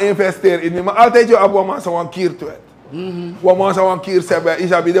 Dat is maar investeer in mi, maar altijd je abo man zo een keer twet. Wa man zo een keer sebe,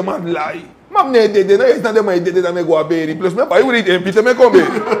 isabi de man lai. Maar nee, de nou is na de man de dan me go aberi, plus me pai wuri en pite me kombe.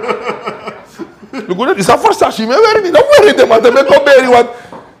 Lugu dat is a forsashi me weri ni, dan weri de man de me kombe wat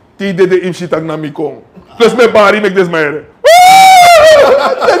ti de im shitak na mi kom. Plus mijn bari met deze meiden.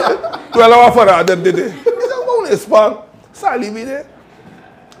 Terwijl we verraden deden. Ik zeg gewoon in Spaan. Sali bide.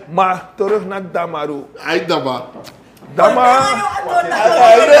 Maar terug naar Damaru. Hij Dama. Dama.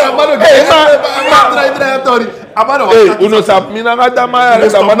 Hey, uno sap mina nga Dama.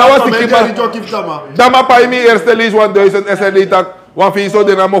 Dama na was ikima. Dama pa mi eerste lees 1000 SLD tak. Wan fiso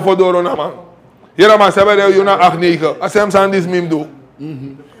de na mo fodoro na man. Hier man sebe de yuna 8-9. Asem sandis mim do.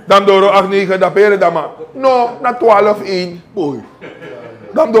 Dan doro 8-9 da pere dama. No, na 12-1. Boy.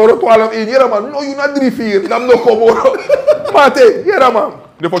 Dan doro 12-1. Yera man, no you na 3-4. Dan no komoro. Mate, yera man.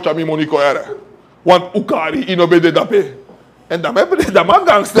 De pocha mi moniko ere. Want ukari inobede dape. En dan heb je dama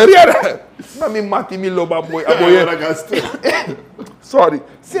gangster yere. Na mi mati mi loba boy. Sorry.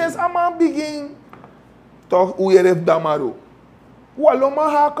 Sinds ama begin. Toch uyeref damaru. Waloma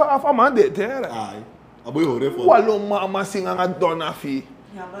haka af ama det yere. Ai. Aboy hore voor. Waloma ama singa nga donafi.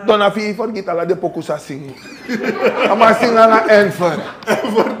 Dona fi forget ala de pokusa sing. Ama sing ala enfer.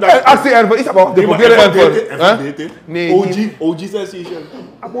 Aksi enfer is about de pokere enfer. Nee. OG sensation.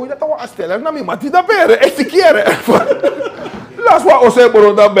 Abo ida tawa astela na mi mati da pere estikiere enfer. Las wa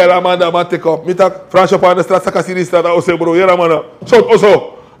osebro da bela manda mateko. Mita Franco pa na strata kasirista da osebro yera mana. Sot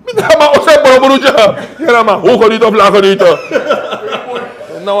oso. Mita ma osebro bruja. Yera ma hoe niet of lagen niet.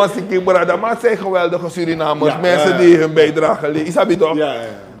 Nou als ik die brada, maar het zijn geweldige Surinamers. Mensen die hun bijdrage leveren. Is dat toch?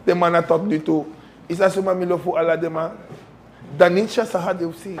 De mannen tot nu toe. Is dat zo maar milo voor alle de man? Danisha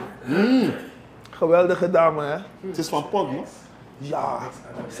Sahadewsi. Geweldige dame, hè? Het is van Pog, no? Ja.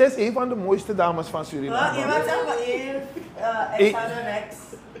 Ze is een van de mooiste dames van Suriname. Iemand zegt van ex van een ex.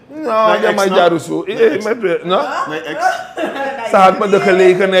 Nou, ja, maar Jaruso. Mijn ex. Ze had me de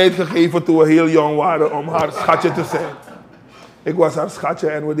gelegenheid gegeven toen we heel jong waren om haar schatje te zijn. Ik was haar schatje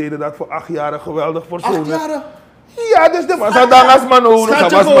en we deden dat voor 8 jaar, geweldig voor zo'n. 8 jaar? Ja, dus de was dan als man nodig.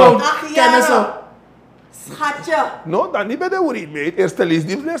 Schatje gewoon. Kennissen. Schatje. No, dan niet bij de worry mee. Eerste lees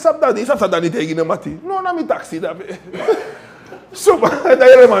die vlees op dat. Die zat dan niet tegen de mati. No, na mi taxi daarbij. Zo, dat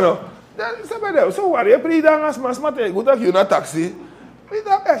is man. Zo waar je pridan als mas mate. Goed dat je naar taxi. Ik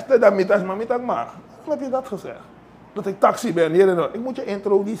dacht echt dat mitas maar mitas maar. Hoe heb je dat gezegd? Dat ik taxi ben hier en daar. Ik moet je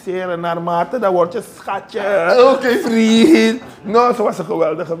introduceren naar Mate, dan word je schatje. Oké. Vriend. Nou, ze was een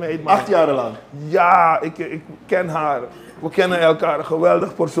geweldige meid, man. 8 jaar lang. Ja, ik ken haar. We kennen elkaar, een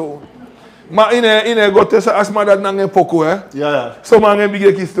geweldig persoon. Maar in go tussen als maar dat nange poku, hè? Ja. Zo man een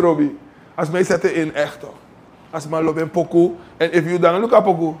biggie strobi. Als mij zetten in echt, toch? Als maar loop in poku en if you dan look at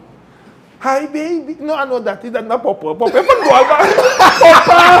poku. Hi baby, no, I know that is not papa. Papa, even go over.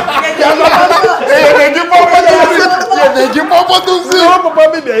 Papa, Je denkt je papa doen zien. No, papa,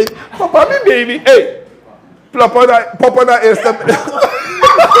 Papa, mijn baby. Hey, papa na eerste.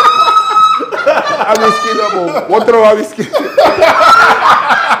 A whisky na bo. Wat trouw a whisky?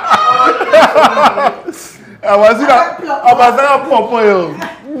 Was dat papa, joh?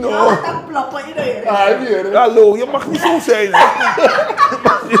 No. Hallo, je mag niet zo zijn.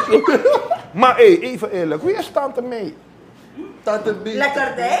 Maar hey, even eerlijk, wie is Tante May? Tante B.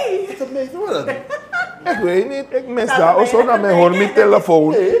 Lekkerdij. Tante B, hoe dat? Ik weet niet, ik mis dat of zo naar mijn hoor mijn telefoon.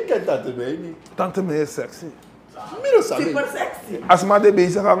 Nee, ik ken Tante B niet. Tante May is sexy. Super sexy. Als maar de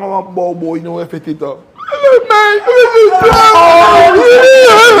bezig gaan, gaan bouwboy nou even dit op.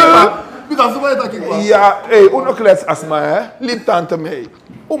 Ja, hey, uno klets asma, hè? Liep Tante May.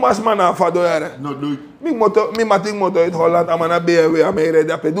 Hoe asma na vado jaren? No, nooit. Mi mating moto uit Holland, amana BMW, aan mij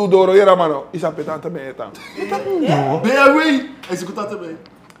rijden, apé. Doe door, hier amano. Is apé Tante May dan? BMW! Hij zegt Tante B.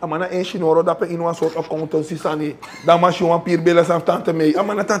 Amana een chinoro, dat in een soort accountancy sani. Dan mas je een pierbelen aan Tante May.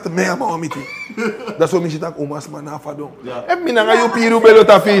 Amana Tante May, amana miti. Dat is zo misschien dat omas man na vado. En mina ga je pierbelen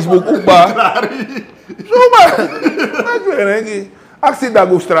op Facebook, opa. Zo maar. Ik weet niet. Actie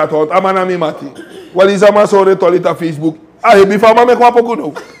dago straat houdt, amana mi mati. Wali zama sore tolita Facebook. Ah, je bifa ma me kwa poku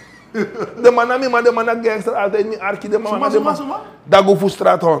no. De man mi de man gangster altijd mi arki de man. Dago fu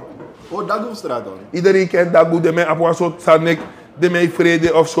straat houdt. Oh, Dago straat dan. Iedereen kent Dago de mij op een soort sanik, de mij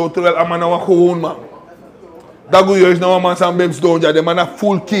vrede of zo, terwijl amana wa gewoon man. Dago juist nou een man zijn bims doja, de man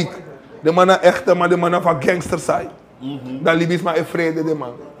full kick. De man echte man, de man van gangster side. Dan libis maar vrede de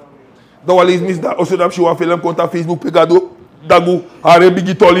man. Dan wel eens mis dat, als je dat show film komt op Facebook, pegado. Dago, hare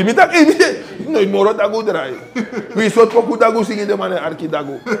bigi toli, mi tak nee, moro Dago draaien. Wie soort poku Dago zingen de man arki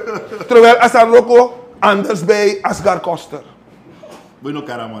Dago. Terwijl als een roko, anders bij Asgar Koster. Wil je nog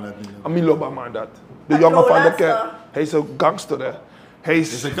karaman dat niet? Amiloba man dat. De jongen van de kerk. Hij is een gangster hè. Hij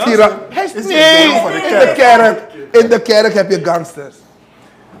is een gangster? Nee, in de kerk. In de kerk heb je gangsters.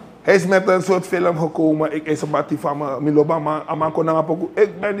 Hij is met een soort film gekomen. Ik is een battie van me. Miloba man. Aman kon naar poku.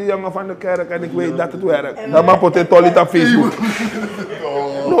 Ik ben die jongen van de kerk en ik weet dat het werkt. Dat man potet tolit op Facebook.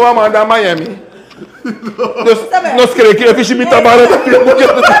 No man, dat Miami. Dus, no schrik je even met tabaren op Facebook.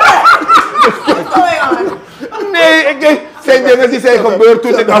 Nee, ik zijn dingen die zijn gebeurd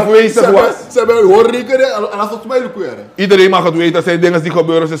toen ik afwezig was. Ze hebben hoorrekenen en als het mij lukken. Iedereen mag het weten, dat zijn dingen die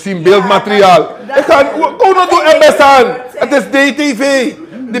gebeuren. Ze zien beeldmateriaal. Ik ga gewoon doen MS aan. Het is DTV.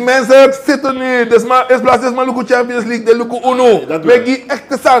 Die mensen zitten nu. Dus maar is plaats is maar Luku Champions League, de Luku Uno. We gaan echt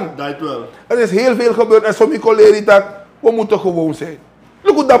te staan. Dat wel. Er is heel veel gebeurd en sommige collega's dat we moeten gewoon zijn.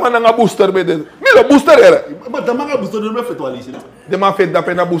 Luku dat man een booster bij dit. Milo booster er. Maar dat mag een booster doen met fetwaliseren. De man vindt dat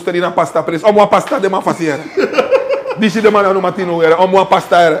een booster in een pasta pres. Om een pasta de man faceren. Die de man aan Martino era. Om een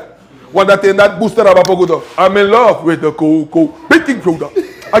pasta er. Want dat in dat booster hebben pogudo. I'm in love with the cocoa. Baking soda.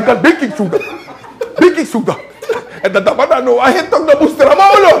 I got baking soda. Baking soda. En dat man dan nou. I hit toch de booster.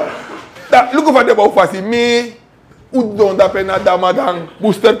 Maar dat look van de bouw fasi. Me. Udon dat pen dat man dan.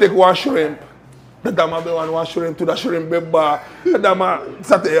 Booster take one shrimp. Dat dama be one shrimp to the shrimp beba. Dat dama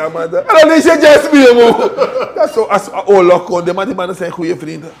zat er maar. En dan is je just me mo. Dat zo als loco. De mannen zijn goede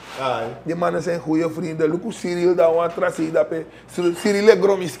vrienden. Die mannen zijn goede vrienden. Look hoe Cyril dat want trasi dat pe. Cyril is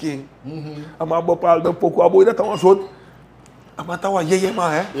gromisking. Maar bepaalde poco aboy dat was wat. Maar dat was je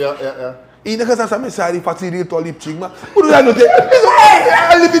maar hè. Ja. Enige zijn samen sari van Cyril to lipching maar. Hoe doe je dat?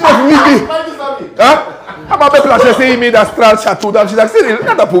 Liep nog niet. Ja? Maar bij plaats is hij dat straat chateau dan zegt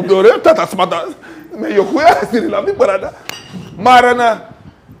Cyril dat poep door dat smata. Maar je goeie Cyril aan die parada. Maar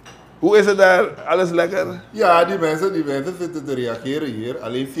hoe is het daar? Alles lekker? Ja, die mensen zitten te reageren hier.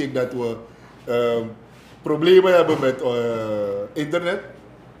 Alleen zie ik dat we problemen hebben met internet.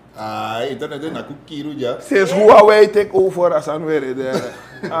 Internet is natuurlijk kiru ja. Sinds Huawei take over als aan weer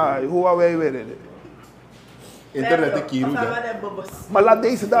Huawei weer. Internet is kiru ja. Maar laat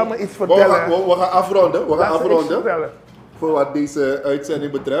deze dame iets vertellen. We gaan afronden. We gaan Laat ze iets afronden. vertellen. Voor wat deze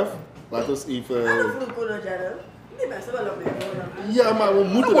uitzending betreft. Laten we even. Ja, maar we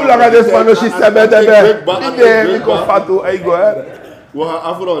moeten. Hoe lang is het van de systeem? Ik kom fatu, ik go hè. We gaan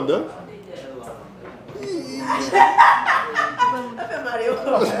afronden.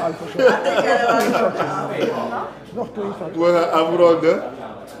 We gaan afronden.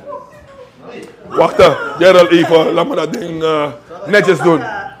 Wacht, Gerald even, laat me dat ding netjes doen.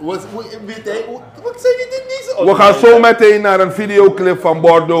 Wat zeg je dit niet? We gaan zo meteen naar een videoclip van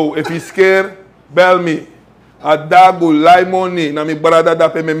Bordeaux. If you scared, bel me. Adago, Laimoni, na mi brada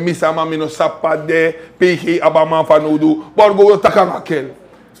dape me misa ma mino sapade, PG abama van Udu. Bordeaux takanga kel.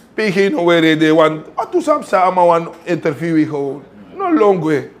 PG no weer de, want atu sam sama wan interview gewoon. No long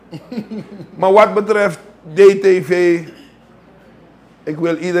way. Maar wat betreft DTV, ik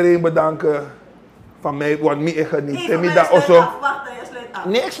wil iedereen bedanken van mij, want mij geniet. Even, maar je sluit af, wacht, je sluit af.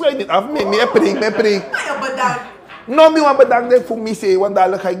 Nee, ik sluit niet af. Meer prik. Maar je bedankt. Nou, ik bedankt voor mij, want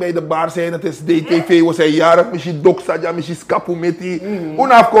dadelijk ga ik bij de bar zijn. Het is DTV, we zijn jarig, misschien doksa, misschien skapu met die.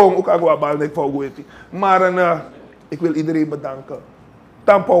 Onafkomen, ook al wat ik voor goed. Maar ik wil iedereen bedanken.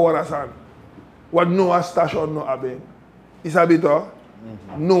 Tampo warasan. Wat Noah station no hebben. Isabi toch?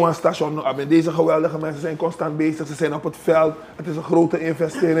 Noah station no hebben. Deze geweldige mensen zijn constant bezig, ze zijn op het veld. Het is een grote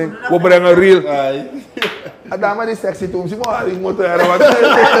investering. We brengen real. Adama die sexy toen, ik moet er wat.